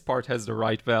this part has the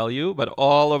right value, but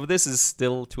all of this is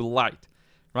still too light,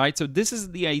 right? So this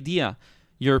is the idea.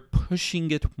 You're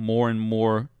pushing it more and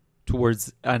more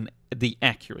towards the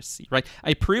accuracy, right?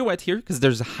 I pre-wet here because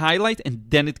there's a highlight and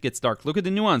then it gets dark. Look at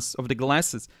the nuance of the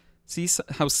glasses. See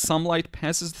how some light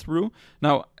passes through?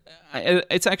 Now,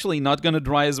 it's actually not going to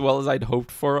dry as well as I'd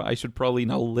hoped for. I should probably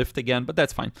now lift again, but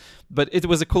that's fine. But it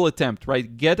was a cool attempt,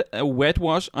 right? Get a wet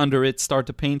wash under it, start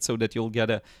to paint so that you'll get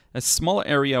a small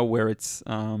area where it's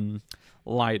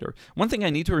lighter. One thing I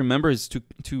need to remember is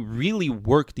to really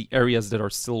work the areas that are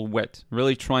still wet.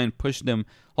 Really try and push them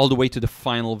all the way to the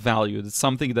final value. It's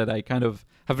something that I kind of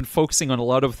have been focusing on a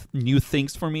lot of new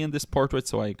things for me in this portrait,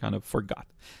 so I kind of forgot.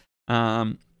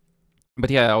 But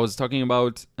yeah, I was talking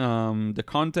about the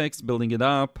context, building it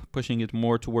up, pushing it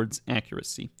more towards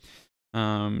accuracy.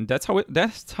 That's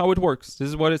how it works. This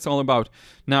is what it's all about.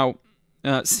 Now,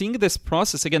 seeing this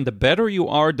process, again, the better you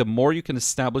are, the more you can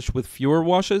establish with fewer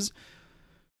washes.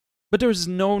 But there's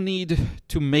no need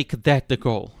to make that the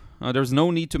goal. There's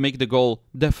no need to make the goal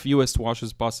the fewest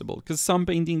washes possible. Because some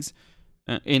paintings,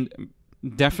 and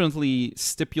definitely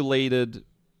stipulated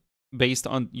based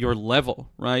on your level,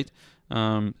 right?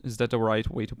 Is that the right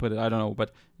way to put it? I don't know,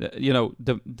 but you know,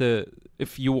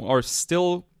 if you are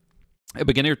still a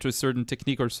beginner to a certain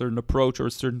technique or a certain approach or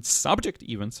a certain subject,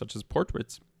 even such as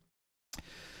portraits,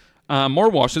 More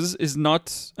washes is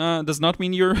not does not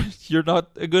mean you're you're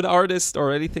not a good artist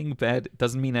or anything bad. It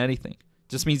doesn't mean anything. It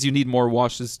just means you need more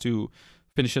washes to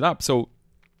finish it up. So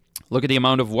look at the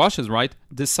amount of washes, right?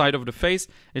 This side of the face,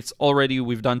 it's already,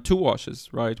 we've done 2 washes,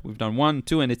 right? We've done 1,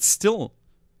 2, and it's still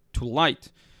too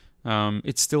light.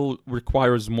 It still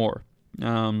requires more.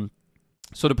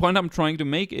 So the point I'm trying to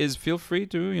make is feel free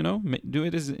to, you know, do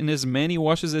it in as many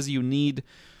washes as you need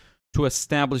to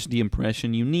establish the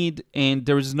impression you need, and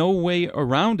there's no way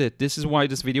around it. This is why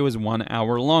this video is 1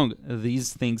 hour long.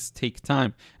 These things take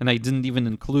time, and I didn't even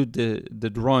include the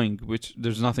drawing, which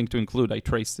there's nothing to include. I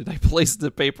traced it. I placed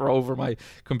the paper over my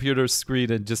computer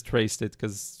screen and just traced it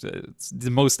because it's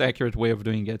the most accurate way of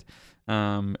doing it,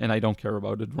 and I don't care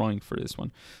about the drawing for this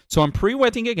one. So I'm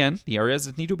pre-wetting again the areas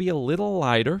that need to be a little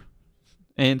lighter,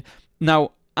 and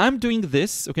now I'm doing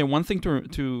this. Okay, one thing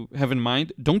to have in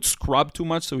mind, don't scrub too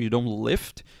much so you don't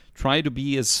lift. Try to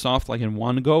be as soft, like in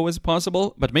one go as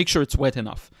possible, but make sure it's wet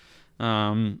enough.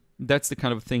 That's the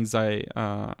kind of things I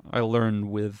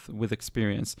learned with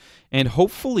experience. And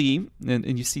hopefully,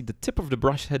 and you see the tip of the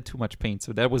brush had too much paint,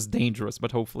 so that was dangerous,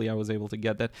 but hopefully I was able to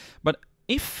get that. But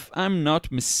if I'm not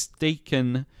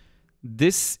mistaken,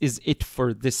 this is it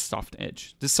for this soft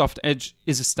edge. This soft edge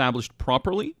is established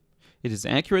properly. It is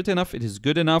accurate enough. It is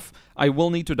good enough. I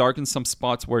will need to darken some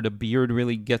spots where the beard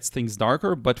really gets things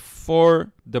darker, but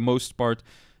for the most part,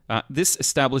 this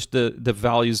established the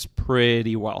values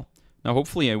pretty well. Now,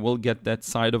 hopefully, I will get that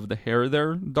side of the hair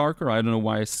there darker. I don't know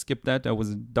why I skipped that. That was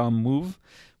a dumb move,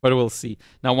 but we'll see.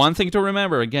 Now, one thing to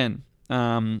remember, again,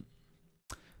 I'm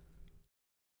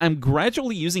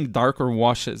gradually using darker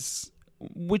washes,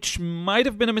 which might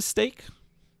have been a mistake.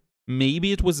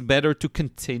 Maybe it was better to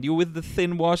continue with the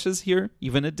thin washes here,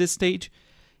 even at this stage.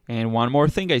 And one more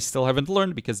thing I still haven't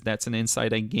learned, because that's an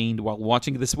insight I gained while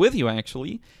watching this with you,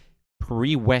 actually.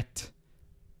 Pre-wet.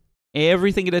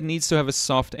 Everything that needs to have a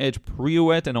soft edge,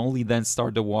 pre-wet, and only then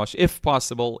start the wash, if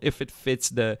possible, if it fits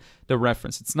the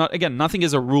reference. It's not, again, nothing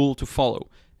is a rule to follow.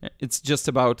 It's just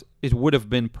about, it would have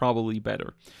been probably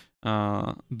better.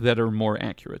 Better, more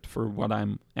accurate for what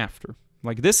I'm after.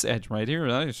 Like this edge right here,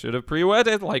 I should have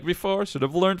pre-wetted like before, should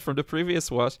have learned from the previous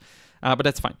wash, but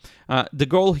that's fine. The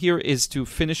goal here is to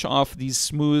finish off these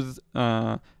smooth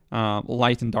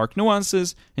light and dark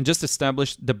nuances and just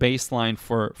establish the baseline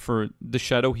for the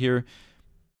shadow here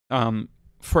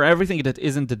for everything that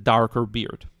isn't the darker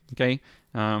beard, okay?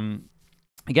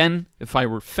 Again, if I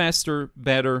were faster,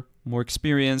 better, more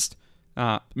experienced,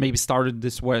 maybe started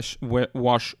this wash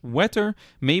wetter,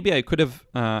 maybe I could have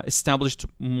established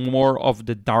more of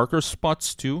the darker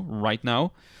spots too right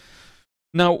now.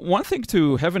 Now, one thing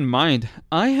to have in mind,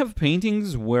 I have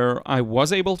paintings where I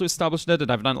was able to establish that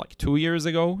I've done like 2 years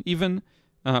ago even,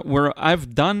 where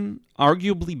I've done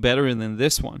arguably better than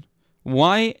this one.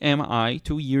 Why am I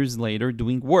 2 years later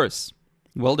doing worse?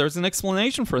 Well, there's an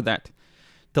explanation for that.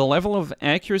 The level of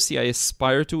accuracy I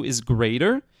aspire to is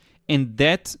greater, and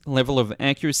that level of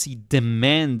accuracy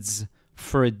demands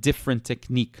for a different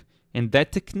technique. And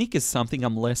that technique is something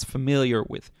I'm less familiar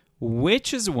with,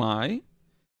 which is why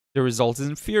the result is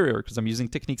inferior, because I'm using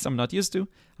techniques I'm not used to.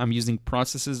 I'm using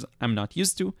processes I'm not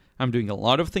used to. I'm doing a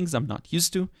lot of things I'm not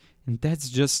used to. And that's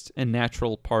just a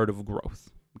natural part of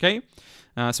growth. Okay?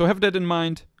 So have that in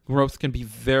mind. Growth can be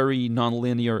very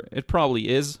nonlinear. It probably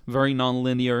is very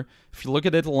nonlinear. If you look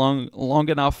at it long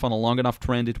enough, on a long enough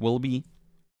trend, it will be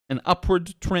an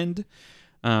upward trend,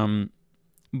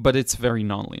 but it's very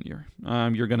nonlinear.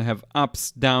 You're going to have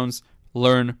ups, downs,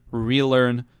 learn,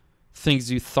 relearn, things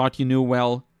you thought you knew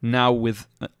well, now with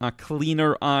a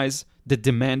cleaner eyes that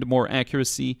demand more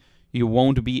accuracy, you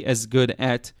won't be as good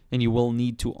at, and you will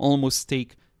need to almost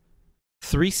take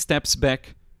 3 steps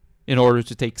back in order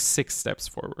to take 6 steps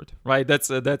forward, right? That's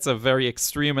a very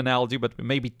extreme analogy, but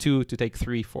maybe 2 to take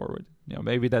 3 forward. You know,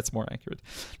 maybe that's more accurate.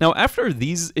 Now, after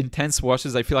these intense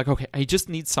washes, I feel like, okay, I just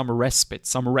need some respite,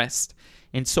 some rest.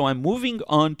 And so I'm moving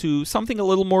on to something a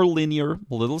little more linear,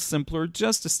 a little simpler,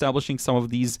 just establishing some of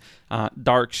these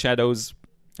dark shadows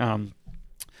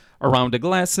around the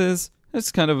glasses.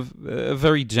 It's kind of a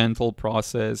very gentle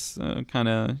process, kind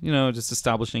of, you know, just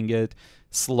establishing it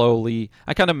slowly.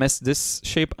 I kind of messed this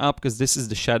shape up because this is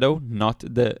the shadow,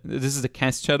 this is the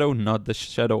cast shadow, not the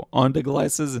shadow on the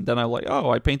glasses. And then I'm like, oh,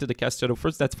 I painted the cast shadow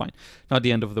first. That's fine. Not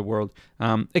the end of the world.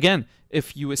 Again,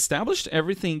 if you established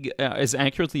everything as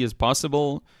accurately as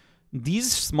possible,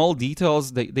 these small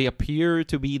details, they appear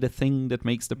to be the thing that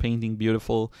makes the painting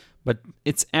beautiful, but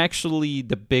it's actually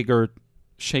the bigger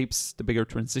shapes, the bigger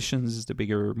transitions, the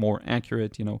bigger, more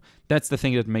accurate, you know, that's the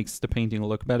thing that makes the painting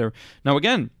look better. Now,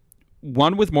 again,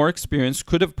 one with more experience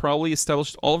could have probably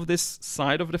established all of this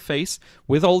side of the face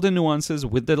with all the nuances,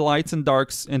 with the lights and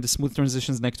darks and the smooth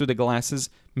transitions next to the glasses,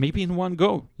 maybe in one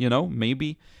go, you know?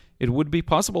 Maybe it would be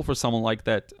possible for someone like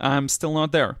that. I'm still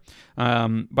not there.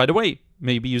 By the way,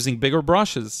 maybe using bigger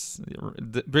brushes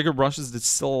that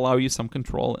still allow you some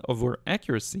control over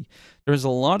accuracy. There's a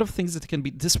lot of things that can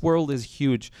be... This world is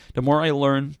huge. The more I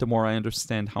learn, the more I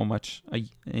understand how much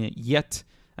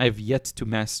I've yet to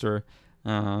master.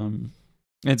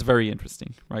 It's very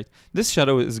interesting, right? This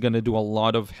shadow is going to do a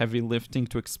lot of heavy lifting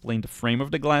to explain the frame of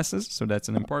the glasses, so that's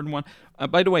an important one.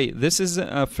 By the way, this is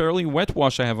a fairly wet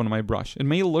wash I have on my brush. It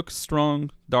may look strong,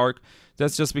 dark.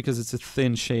 That's just because it's a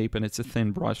thin shape and it's a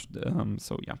thin brush.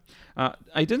 So yeah,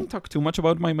 I didn't talk too much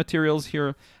about my materials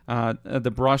here.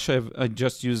 The brush I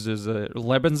just used is a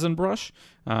Lebenson brush.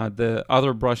 The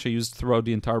other brush I used throughout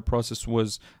the entire process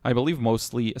was, I believe,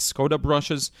 mostly Skoda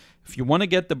brushes. If you want to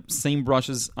get the same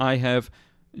brushes I have,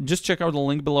 just check out the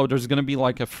link below. There's going to be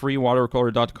like a free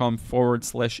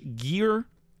watercolor.com/gear.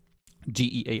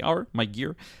 Gear, my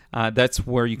gear. That's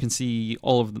where you can see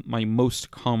all of my most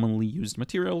commonly used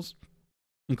materials,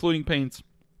 including paints,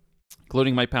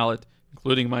 including my palette,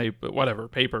 including my whatever,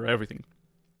 paper, everything.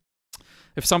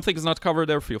 If something is not covered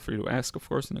there, feel free to ask, of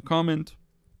course, in a comment.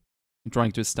 I'm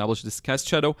trying to establish this cast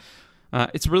shadow.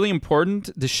 It's really important.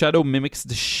 The shadow mimics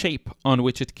the shape on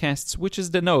which it casts, which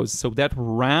is the nose. So that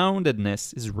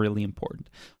roundedness is really important.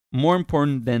 More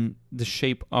important than the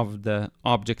shape of the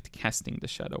object casting the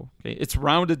shadow. Okay, it's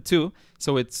rounded too,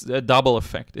 so it's a double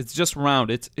effect. It's just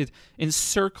round. It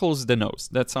encircles the nose.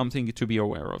 That's something to be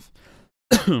aware of.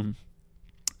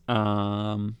 But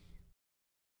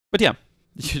yeah,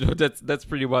 you know, that's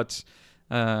pretty much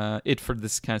it for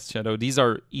this cast shadow. These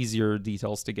are easier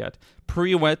details to get.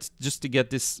 Pre-wet, just to get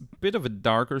this bit of a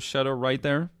darker shadow right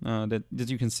there that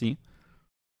you can see.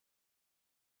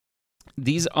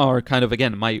 These are kind of,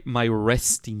 again, my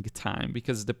resting time,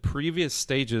 because the previous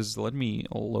stages, let me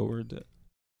lower the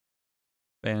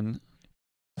pen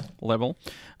level.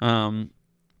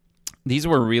 These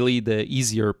were really the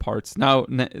easier parts. Now,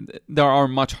 there are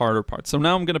much harder parts. So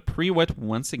now I'm going to pre-wet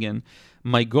once again.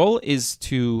 My goal is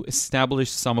to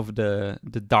establish some of the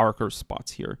darker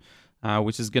spots here,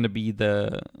 which is going to be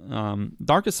the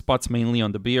darkest spots mainly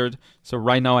on the beard. So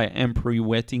right now I am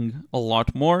pre-wetting a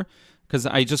lot more, because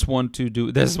I just want to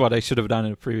do... This is what I should have done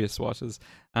in the previous washes.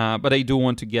 But I do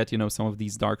want to get, you know, some of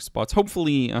these dark spots.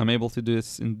 Hopefully, I'm able to do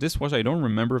this in this wash. I don't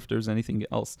remember if there's anything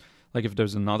else. Like, if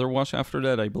there's another wash after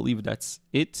that, I believe that's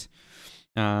it.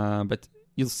 But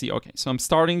you'll see. Okay, so I'm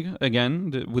starting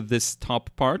again with this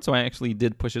top part. So I actually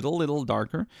did push it a little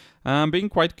darker. I'm being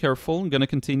quite careful. I'm going to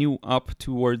continue up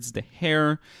towards the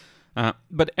hair.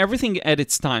 But everything at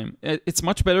its time. It's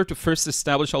much better to first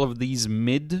establish all of these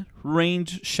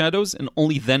mid-range shadows and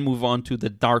only then move on to the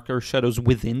darker shadows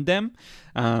within them.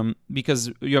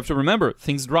 Because you have to remember,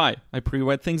 things dry. I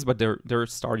pre-wet things, but they're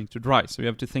starting to dry. So you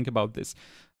have to think about this.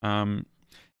 And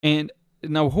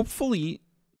now, hopefully,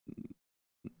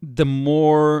 the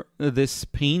more this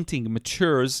painting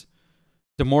matures,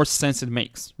 the more sense it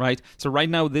makes, right? So right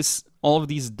now, all of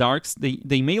these darks,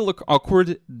 they may look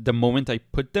awkward the moment I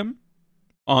put them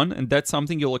on, and that's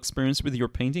something you'll experience with your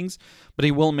paintings, but it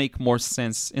will make more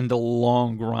sense in the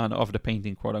long run of the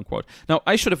painting, quote unquote. Now,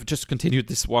 I should have just continued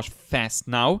this wash fast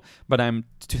now, but I'm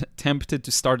tempted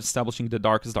to start establishing the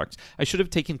darkest darks. I should have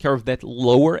taken care of that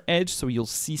lower edge, so you'll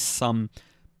see some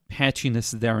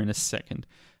patchiness there in a second.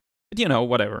 But, you know,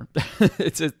 whatever.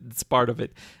 it's part of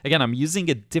it. Again, I'm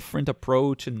using a different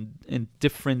approach and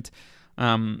different...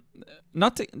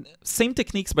 same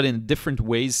techniques, but in different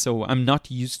ways. So I'm not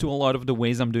used to a lot of the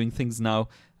ways I'm doing things now,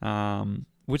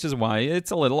 which is why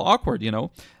it's a little awkward, you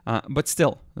know. But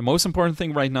still, the most important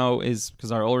thing right now is,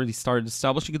 because I already started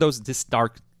establishing this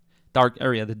dark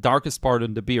area, the darkest part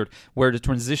on the beard, where the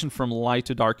transition from light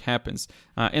to dark happens.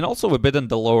 And also a bit on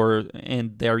the lower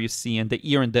end there you see, and the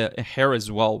ear and the hair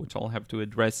as well, which I'll have to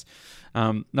address.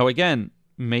 Now again,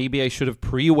 maybe I should have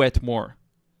pre-wet more.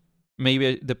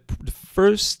 Maybe the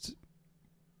first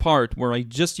part where I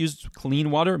just used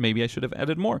clean water, maybe I should have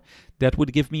added more. That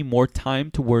would give me more time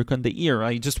to work on the ear.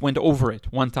 I just went over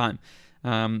it one time.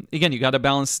 Again, you got to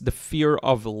balance the fear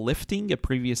of lifting a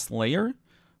previous layer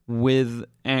with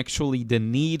actually the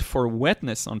need for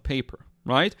wetness on paper,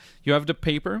 right? You have the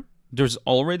paper, there's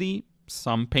already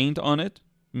some paint on it.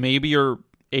 Maybe you're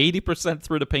 80%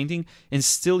 through the painting, and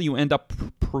still you end up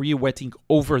pre-wetting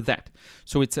over that.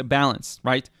 So it's a balance,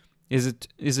 right? Is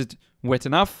it wet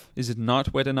enough? Is it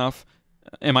not wet enough?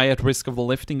 Am I at risk of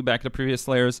lifting back the previous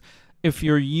layers? If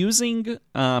you're using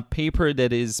paper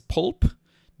that is pulp,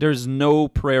 There's no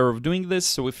prayer of doing this,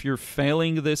 so if you're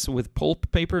failing this with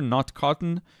pulp paper, not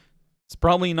cotton, it's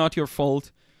probably not your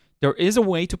fault. There is a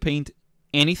way to paint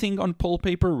anything on pulp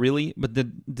paper, really, but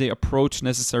the approach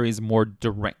necessary is more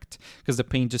direct because the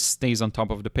paint just stays on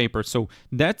top of the paper. So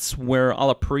that's where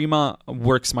alla prima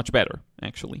works much better,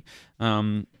 actually.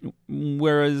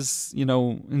 Whereas, you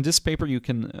know, in this paper, you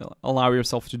can allow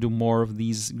yourself to do more of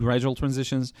these gradual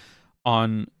transitions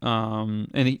on,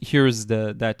 and here's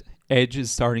that edge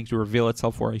is starting to reveal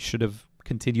itself where I should have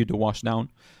continued to wash down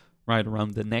right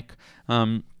around the neck.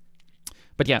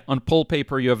 But yeah, on pulp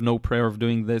paper, you have no prayer of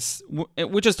doing this,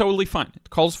 which is totally fine. It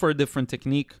calls for a different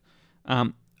technique.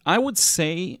 I would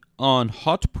say on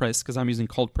hot press, because I'm using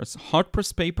cold press, hot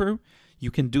press paper, you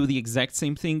can do the exact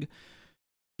same thing.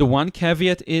 The one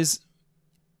caveat is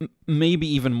maybe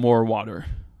even more water.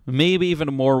 Maybe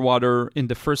even more water in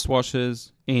the first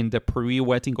washes, in the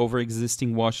pre-wetting over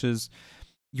existing washes.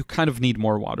 You kind of need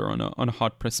more water on a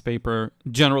hot press paper,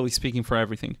 generally speaking, for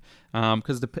everything,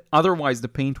 because otherwise the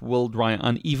paint will dry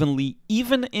unevenly,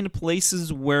 even in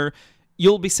places where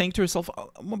you'll be saying to yourself,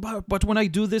 oh, but when I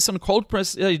do this on cold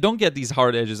press, I don't get these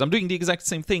hard edges. I'm doing the exact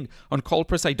same thing. On cold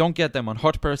press, I don't get them. On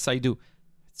hot press, I do.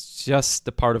 It's just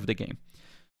a part of the game.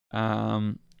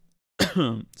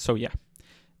 So yeah,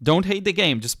 don't hate the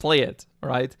game. Just play it, all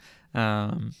right?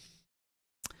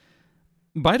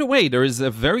 By the way, there is a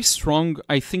very strong,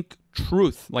 I think,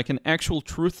 truth, like an actual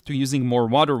truth to using more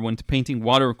water when painting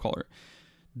watercolor.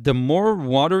 The more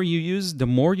water you use, the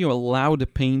more you allow the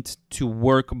paint to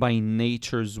work by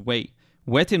nature's way.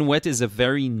 Wet in wet is a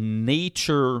very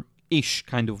nature-ish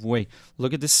kind of way.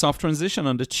 Look at this soft transition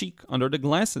on the cheek, under the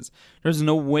glasses. There's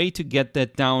no way to get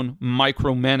that down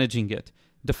micromanaging it.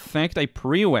 The fact I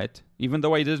pre-wet, even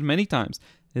though I did it many times,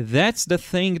 that's the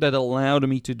thing that allowed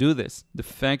me to do this. The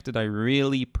fact that I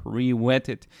really pre-wet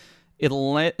it.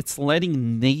 It's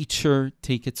letting nature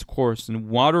take its course. And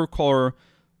watercolor,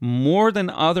 more than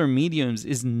other mediums,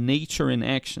 is nature in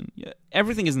action.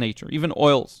 Everything is nature, even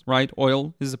oils, right?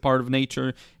 Oil is a part of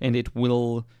nature, and it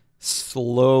will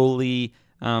slowly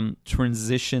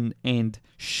transition and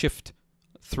shift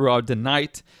throughout the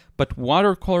night. But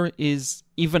watercolor is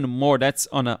even more. That's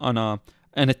on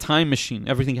a time machine.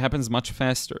 Everything happens much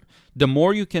faster. The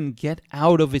more you can get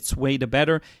out of its way, the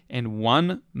better. And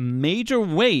one major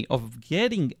way of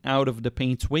getting out of the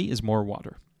paint's way is more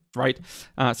water, right?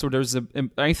 So there's,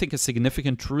 I think, a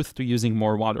significant truth to using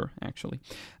more water, actually.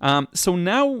 So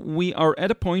now we are at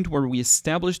a point where we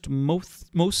established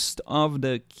most of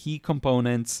the key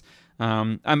components.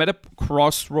 I'm at a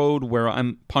crossroad where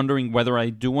I'm pondering whether I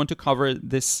do want to cover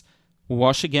this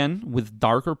wash again with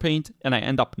darker paint, and I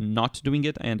end up not doing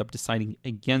it. I end up deciding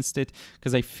against it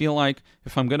because I feel like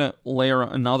if I'm gonna layer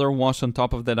another wash on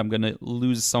top of that, I'm gonna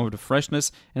lose some of the freshness.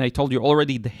 And I told you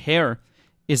already, the hair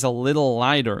is a little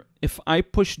lighter. If I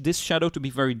push this shadow to be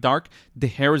very dark, the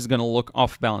hair is gonna look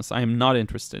off balance. I am not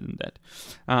interested in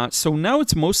that. So now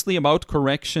it's mostly about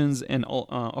corrections and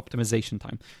optimization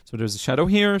time. So there's a shadow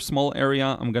here, small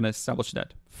area. I'm gonna establish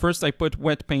that. First, I put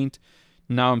wet paint.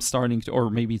 Now I'm starting to, or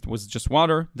maybe it was just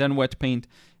water, then wet paint,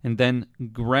 and then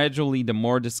gradually, the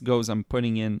more this goes, I'm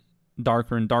putting in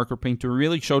darker and darker paint to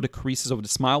really show the creases of the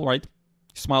smile, right?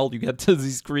 Smile, you get to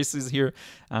these creases here.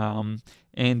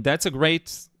 And that's a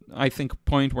great, I think,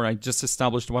 point where I just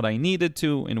established what I needed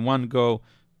to in one go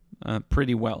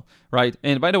pretty well, right?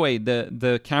 And by the way,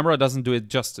 the camera doesn't do it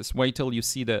justice. Wait till you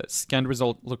see the scanned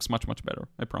result. Looks much, much better,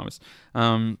 I promise.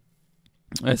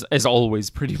 As always,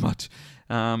 pretty much.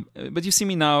 But you see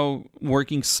me now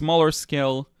working smaller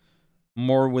scale,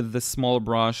 more with the small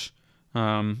brush.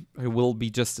 I will be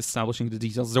just establishing the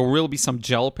details. There will be some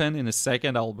gel pen in a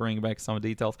second. I'll bring back some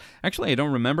details. Actually, I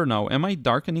don't remember now. Am I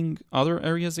darkening other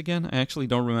areas again? I actually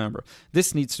don't remember.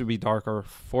 This needs to be darker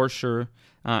for sure.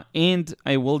 And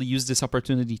I will use this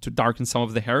opportunity to darken some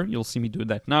of the hair. You'll see me do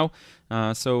that now.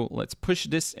 So let's push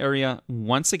this area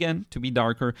once again to be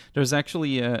darker. There's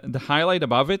actually the highlight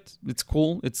above it. It's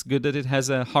cool. It's good that it has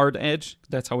a hard edge.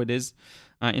 That's how it is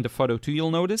in the photo too,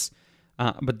 you'll notice.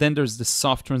 But then there's the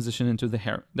soft transition into the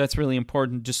hair. That's really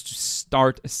important just to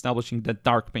start establishing that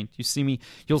dark paint.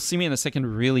 You'll see me in a second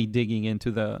really digging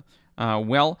into the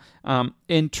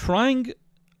and trying.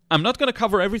 I'm not going to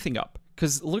cover everything up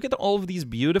because look at all of these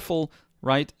beautiful,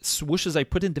 right, swooshes I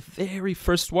put in the very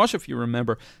first wash, if you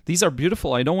remember. These are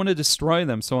beautiful. I don't want to destroy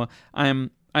them. So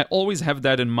I always have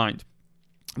that in mind.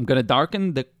 I'm going to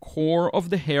darken the core of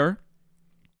the hair,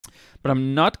 but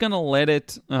I'm not going to let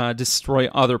it destroy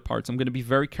other parts. I'm going to be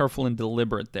very careful and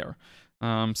deliberate there.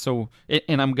 And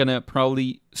I'm going to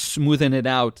probably smoothen it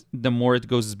out the more it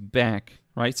goes back,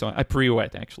 right? So I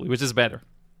pre-wet, actually, which is better.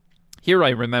 Here I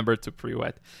remember to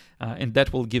pre-wet, and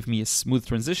that will give me a smooth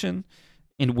transition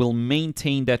and will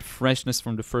maintain that freshness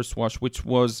from the first wash, which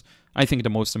was, I think, the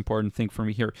most important thing for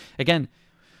me here. Again,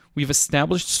 we've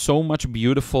established so many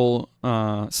beautiful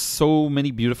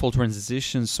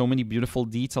transitions, so many beautiful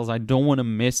details. I don't want to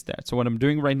miss that. So what I'm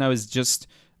doing right now is just,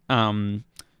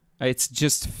 it's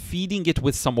just feeding it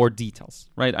with some more details,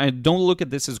 right? I don't look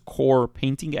at this as core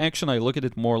painting action. I look at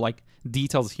it more like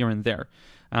details here and there.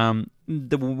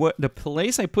 The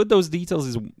place I put those details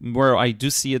is where I do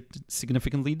see it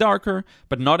significantly darker,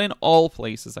 but not in all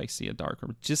places I see it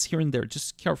darker. Just here and there,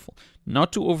 just careful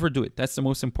not to overdo it. That's the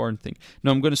most important thing.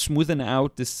 Now I'm going to smoothen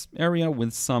out this area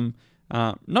with some,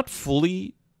 not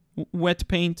fully wet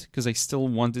paint, because I still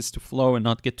want this to flow and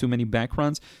not get too many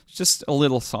backgrounds. Just a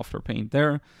little softer paint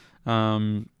there,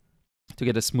 to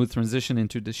get a smooth transition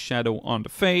into the shadow on the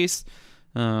face.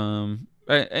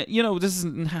 You know,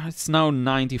 it's now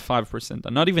 95%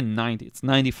 done. Not even 90, it's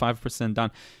 95%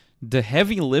 done. The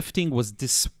heavy lifting was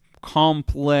this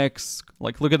complex,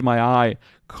 like, look at my eye,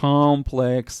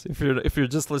 complex. If you're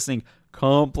just listening,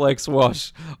 complex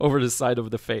wash over the side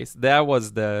of the face. That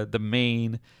was the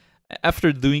main.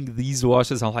 After doing these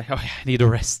washes, I'm like, oh, I need to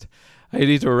rest. I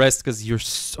need to rest because you're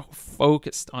so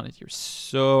focused on it. You're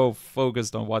so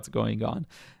focused on what's going on.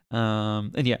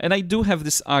 And yeah, and I do have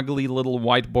this ugly little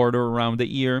white border around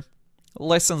the ear.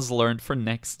 Lessons learned for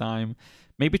next time.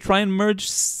 Maybe try and merge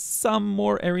some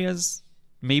more areas.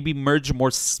 Maybe merge more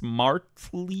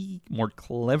smartly, more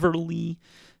cleverly.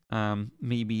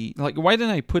 Maybe, like, why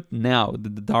didn't I put now the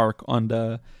dark on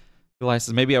the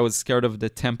glasses? Maybe I was scared of the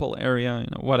temple area, you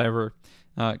know, whatever.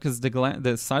 Because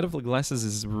the side of the glasses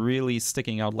is really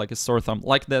sticking out like a sore thumb,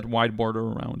 like that white border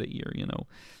around the ear, you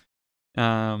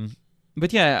know.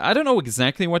 But yeah, I don't know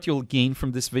exactly what you'll gain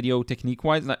from this video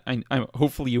technique-wise. I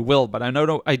hopefully you will, but I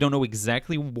don't know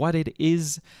exactly what it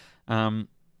is.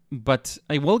 But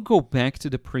I will go back to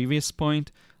the previous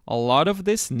point. A lot of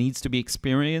this needs to be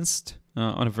experienced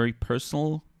on a very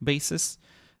personal basis.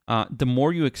 The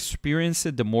more you experience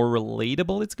it, the more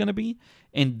relatable it's going to be.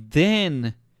 And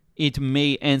then it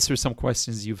may answer some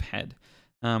questions you've had.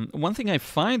 One thing I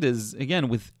find is, again,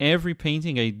 with every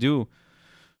painting I do,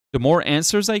 the more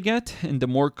answers I get and the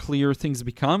more clear things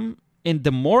become, and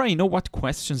the more I know what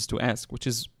questions to ask, which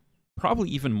is probably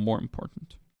even more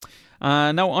important.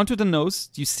 Now onto the nose.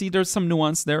 You see there's some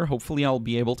nuance there. Hopefully I'll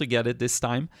be able to get it this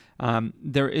time.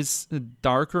 There is a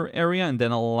darker area and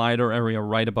then a lighter area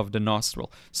right above the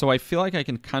nostril. So I feel like I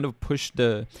can kind of push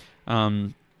the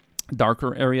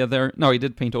darker area there. No, I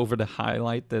did paint over the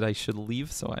highlight that I should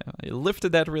leave, so I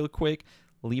lifted that real quick.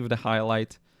 Leave the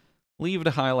highlight. Leave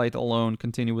the highlight alone,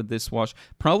 continue with this wash.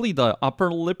 Probably the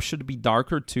upper lip should be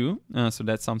darker too, so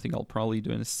that's something I'll probably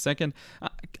do in a second.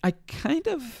 I kind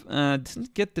of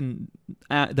didn't get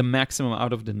the maximum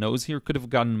out of the nose here. Could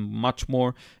have gotten much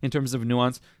more in terms of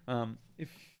nuance. If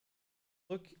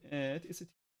you look at, is it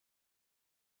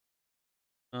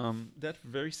that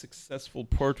very successful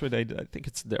portrait, I think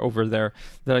it's over there,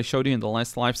 that I showed you in the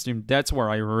last live stream, that's where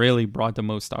I really brought the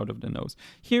most out of the nose.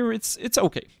 Here it's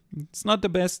okay. It's not the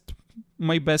best,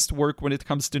 my best work when it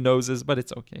comes to noses, but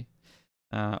it's okay.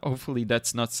 Hopefully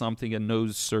that's not something a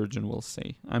nose surgeon will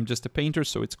say. I'm just a painter,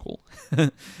 so it's cool.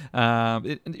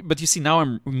 But you see, now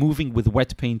I'm moving with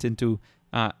wet paint into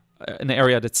an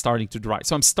area that's starting to dry.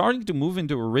 So I'm starting to move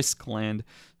into a risk land.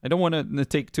 I don't want to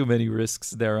take too many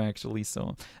risks there, actually.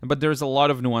 So, but there's a lot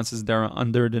of nuances there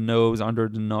under the nose, under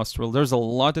the nostril. There's a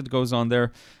lot that goes on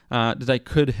there that I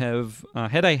could have,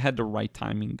 had I had the right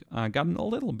timing, gotten a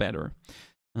little better.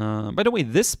 By the way,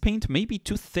 this paint may be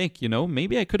too thick, you know?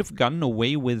 Maybe I could have gotten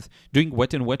away with doing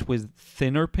wet and wet with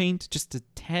thinner paint, just a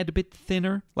tad bit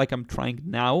thinner, like I'm trying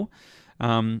now.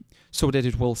 So that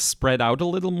it will spread out a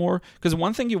little more. Because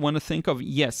one thing you want to think of,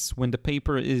 yes, when the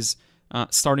paper is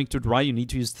starting to dry, you need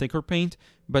to use thicker paint,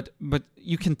 but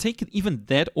you can take even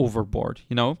that overboard,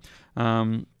 you know?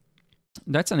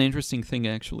 That's an interesting thing,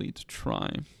 actually, to try.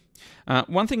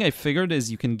 One thing I figured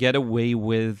is you can get away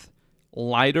with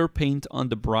lighter paint on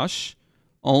the brush,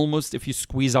 almost if you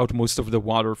squeeze out most of the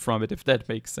water from it, if that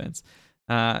makes sense.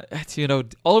 You know,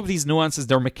 all of these nuances,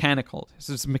 they're mechanical.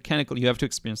 So it's mechanical. You have to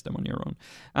experience them on your own.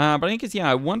 But I think it's, yeah,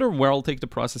 I wonder where I'll take the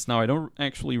process now. I don't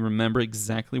actually remember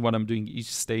exactly what I'm doing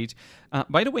each stage.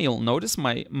 By the way, you'll notice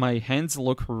my hands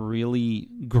look really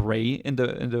gray in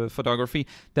the photography.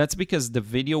 That's because the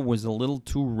video was a little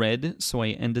too red, so I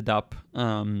ended up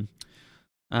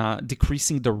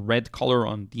decreasing the red color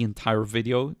on the entire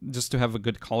video just to have a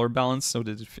good color balance. So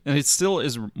that and it still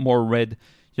is more red,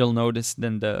 you'll notice,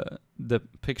 than the the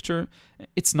picture.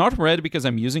 It's not red because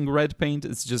I'm using red paint.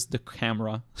 It's just the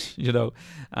camera, you know.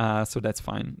 So that's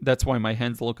fine. That's why my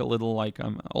hands look a little like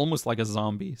almost like a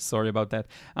zombie. Sorry about that.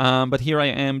 But here I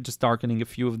am just darkening a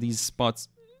few of these spots.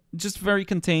 Just very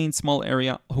contained, small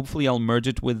area. Hopefully I'll merge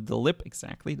it with the lip.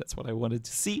 Exactly. That's what I wanted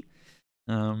to see.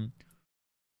 Now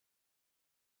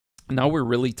we're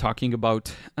really talking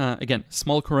about, again,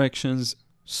 small corrections,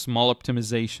 small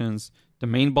optimizations. The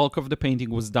main bulk of the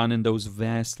painting was done in those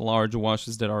vast, large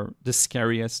washes that are the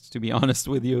scariest, to be honest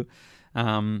with you.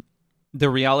 The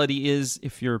reality is,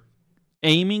 if you're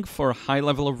aiming for a high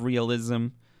level of realism,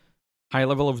 high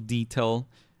level of detail,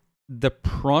 the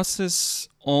process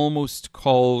almost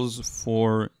calls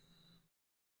for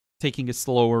taking a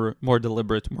slower, more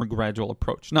deliberate, more gradual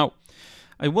approach. Now,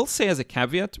 I will say as a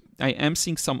caveat, I am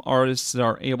seeing some artists that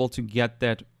are able to get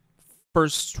that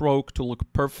first stroke to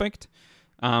look perfect.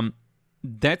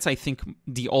 That's, I think,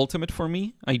 the ultimate for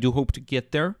me. I do hope to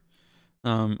get there.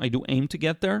 I do aim to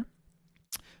get there.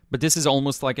 But this is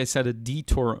almost, like I said, a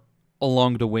detour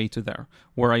along the way to there,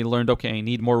 where I learned, okay, I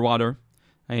need more water.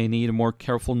 I need a more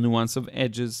careful nuance of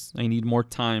edges. I need more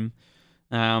time.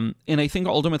 And I think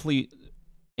ultimately,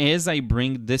 as I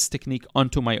bring this technique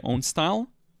onto my own style,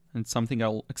 and something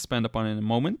I'll expand upon in a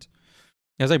moment,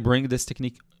 as I bring this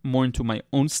technique more into my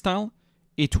own style,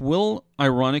 it will,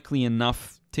 ironically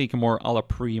enough, take a more a la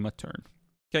prima turn.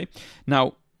 Okay?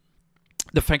 Now,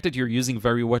 the fact that you're using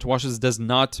very wet washes does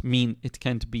not mean it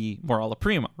can't be more a la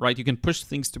prima, right? You can push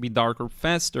things to be darker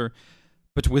faster,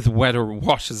 but with wetter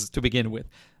washes to begin with.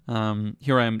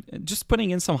 Here I am just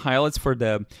putting in some highlights for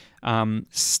the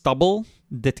stubble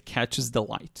that catches the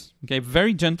light. Okay,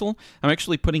 very gentle. I'm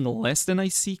actually putting less than I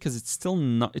see because it's still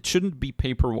not, it shouldn't be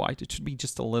paper white. It should be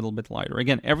just a little bit lighter.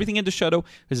 Again, everything in the shadow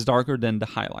is darker than the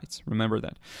highlights. Remember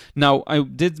that. Now, I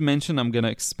did mention I'm going to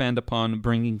expand upon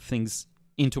bringing things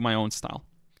into my own style.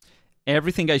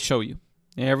 Everything I show you,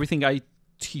 everything I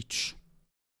teach,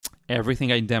 everything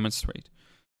I demonstrate,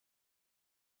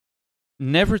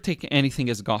 never take anything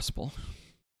as gospel.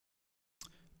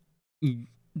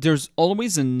 There's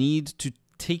always a need to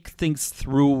take things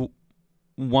through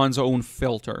one's own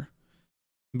filter.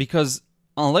 Because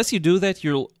unless you do that,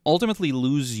 you'll ultimately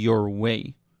lose your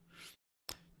way.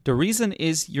 The reason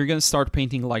is you're going to start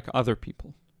painting like other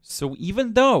people. So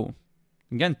even though,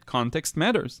 again, context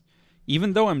matters.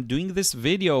 Even though I'm doing this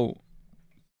video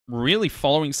really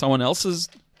following someone else's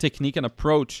technique and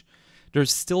approach,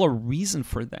 there's still a reason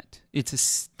for that. It's a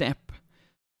step.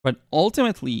 But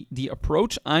ultimately, the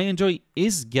approach I enjoy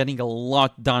is getting a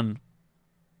lot done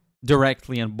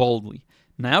directly and boldly.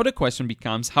 Now the question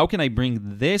becomes, how can I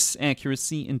bring this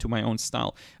accuracy into my own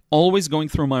style? Always going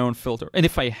through my own filter. And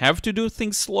if I have to do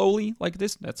things slowly like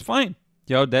this, that's fine.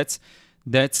 You know, that's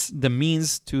the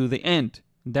means to the end.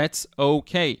 That's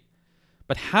okay.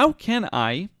 But how can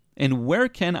I and where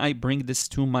can I bring this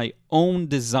to my own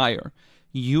desire?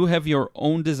 You have your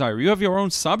own desire. You have your own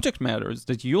subject matters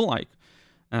that you like.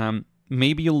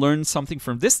 Maybe you learn something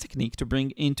from this technique to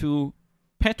bring into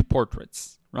pet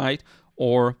portraits, right?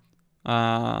 Or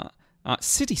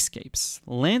cityscapes,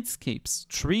 landscapes,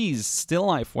 trees, still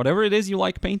life, whatever it is you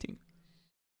like painting.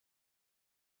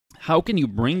 How can you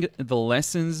bring the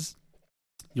lessons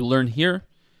you learn here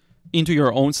into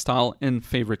your own style and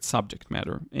favorite subject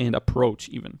matter and approach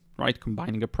even, right?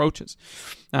 Combining approaches.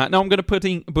 Now I'm going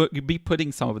to be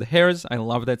putting some of the hairs. I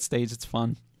love that stage. It's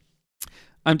fun.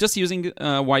 I'm just using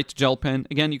a white gel pen.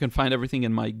 Again, you can find everything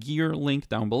in my gear link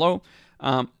down below.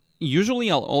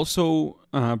 Usually I'll also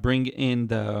bring in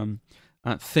the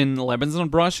thin Lebanson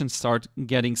brush and start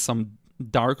getting some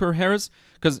darker hairs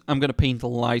because I'm going to paint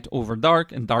light over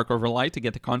dark and dark over light to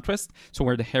get the contrast. So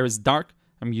where the hair is dark,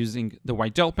 I'm using the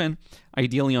white gel pen.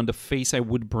 Ideally on the face, I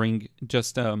would bring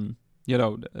just a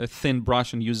thin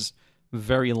brush and use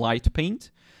very light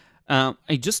paint.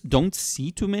 I just don't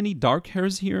see too many dark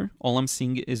hairs here. All I'm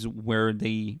seeing is where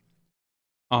they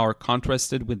are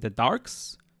contrasted with the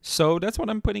darks. So that's what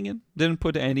I'm putting in. Didn't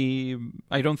put any,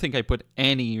 I don't think I put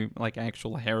any like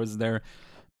actual hairs there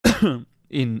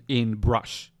in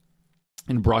brush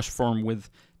form with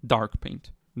dark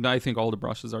paint. I think all the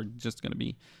brushes are just going to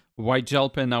be white gel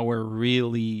pen. Now we're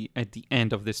really at the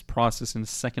end of this process. In a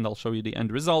second, I'll show you the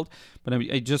end result. But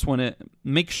I just want to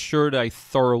make sure that I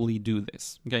thoroughly do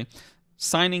this. Okay,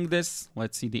 signing this.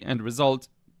 Let's see the end result.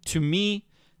 To me,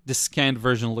 the scanned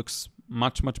version looks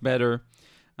much, much better.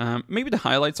 Maybe the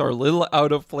highlights are a little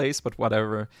out of place, but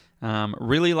whatever.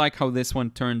 Really like how this one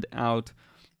turned out.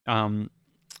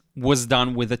 Was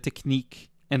done with a technique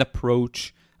and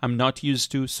approach I'm not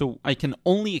used to, so I can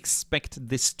only expect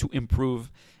this to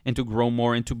improve and to grow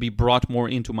more and to be brought more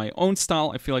into my own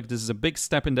style. I feel like this is a big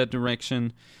step in that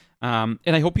direction. And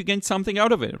I hope you gained something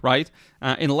out of it, right?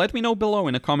 And let me know below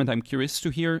in a comment. I'm curious to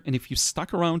hear. And if you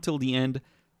stuck around till the end,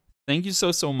 thank you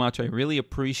so much. I really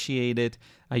appreciate it.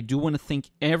 I do want to thank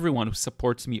everyone who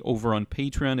supports me over on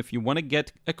Patreon. If you want to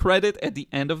get a credit at the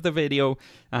end of the video,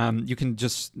 you can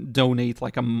just donate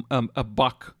like a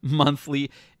buck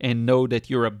monthly and know that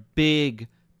you're a big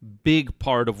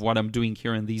part of what I'm doing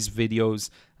here in these videos.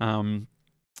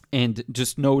 And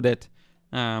just know that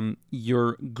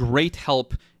you're great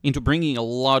help into bringing a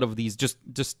lot of these,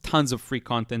 just tons of free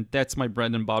content. That's my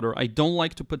bread and butter. I don't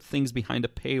like to put things behind a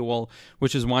paywall,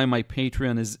 which is why my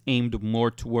Patreon is aimed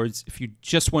more towards if you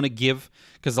just want to give,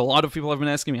 because a lot of people have been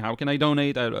asking me, how can I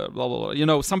donate? Blah, blah, blah. You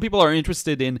know, some people are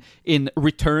interested in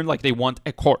return, like they want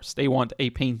a course, they want a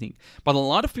painting, but a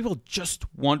lot of people just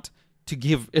want to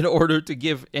give in order to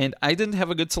give, and I didn't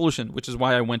have a good solution, which is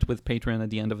why I went with Patreon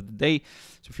at the end of the day.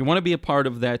 So if you want to be a part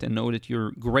of that and know that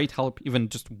you're great help, even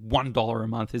just $1 a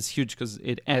month is huge because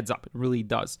it adds up. It really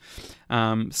does.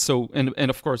 And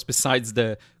of course, besides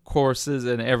the courses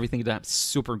and everything that I'm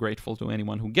super grateful to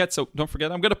anyone who gets. So don't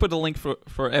forget, I'm going to put a link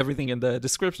for everything in the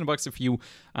description box if you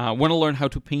want to learn how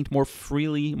to paint more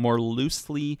freely, more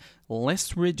loosely,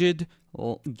 less rigid.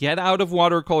 Get out of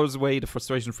watercolor's way. The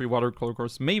frustration-free watercolor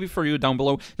course maybe for you down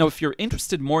below. Now, if you're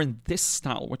interested more in this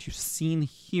style, what you've seen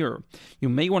here, you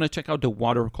may want to check out the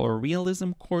Watercolor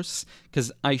Realism course,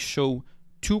 because I show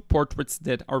 2 portraits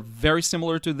that are very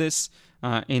similar to this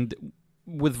and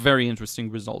with very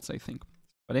interesting results, I think.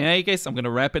 But in any case, I'm going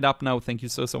to wrap it up now. Thank you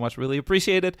so much. Really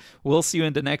appreciate it. We'll see you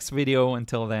in the next video.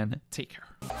 Until then, take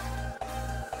care.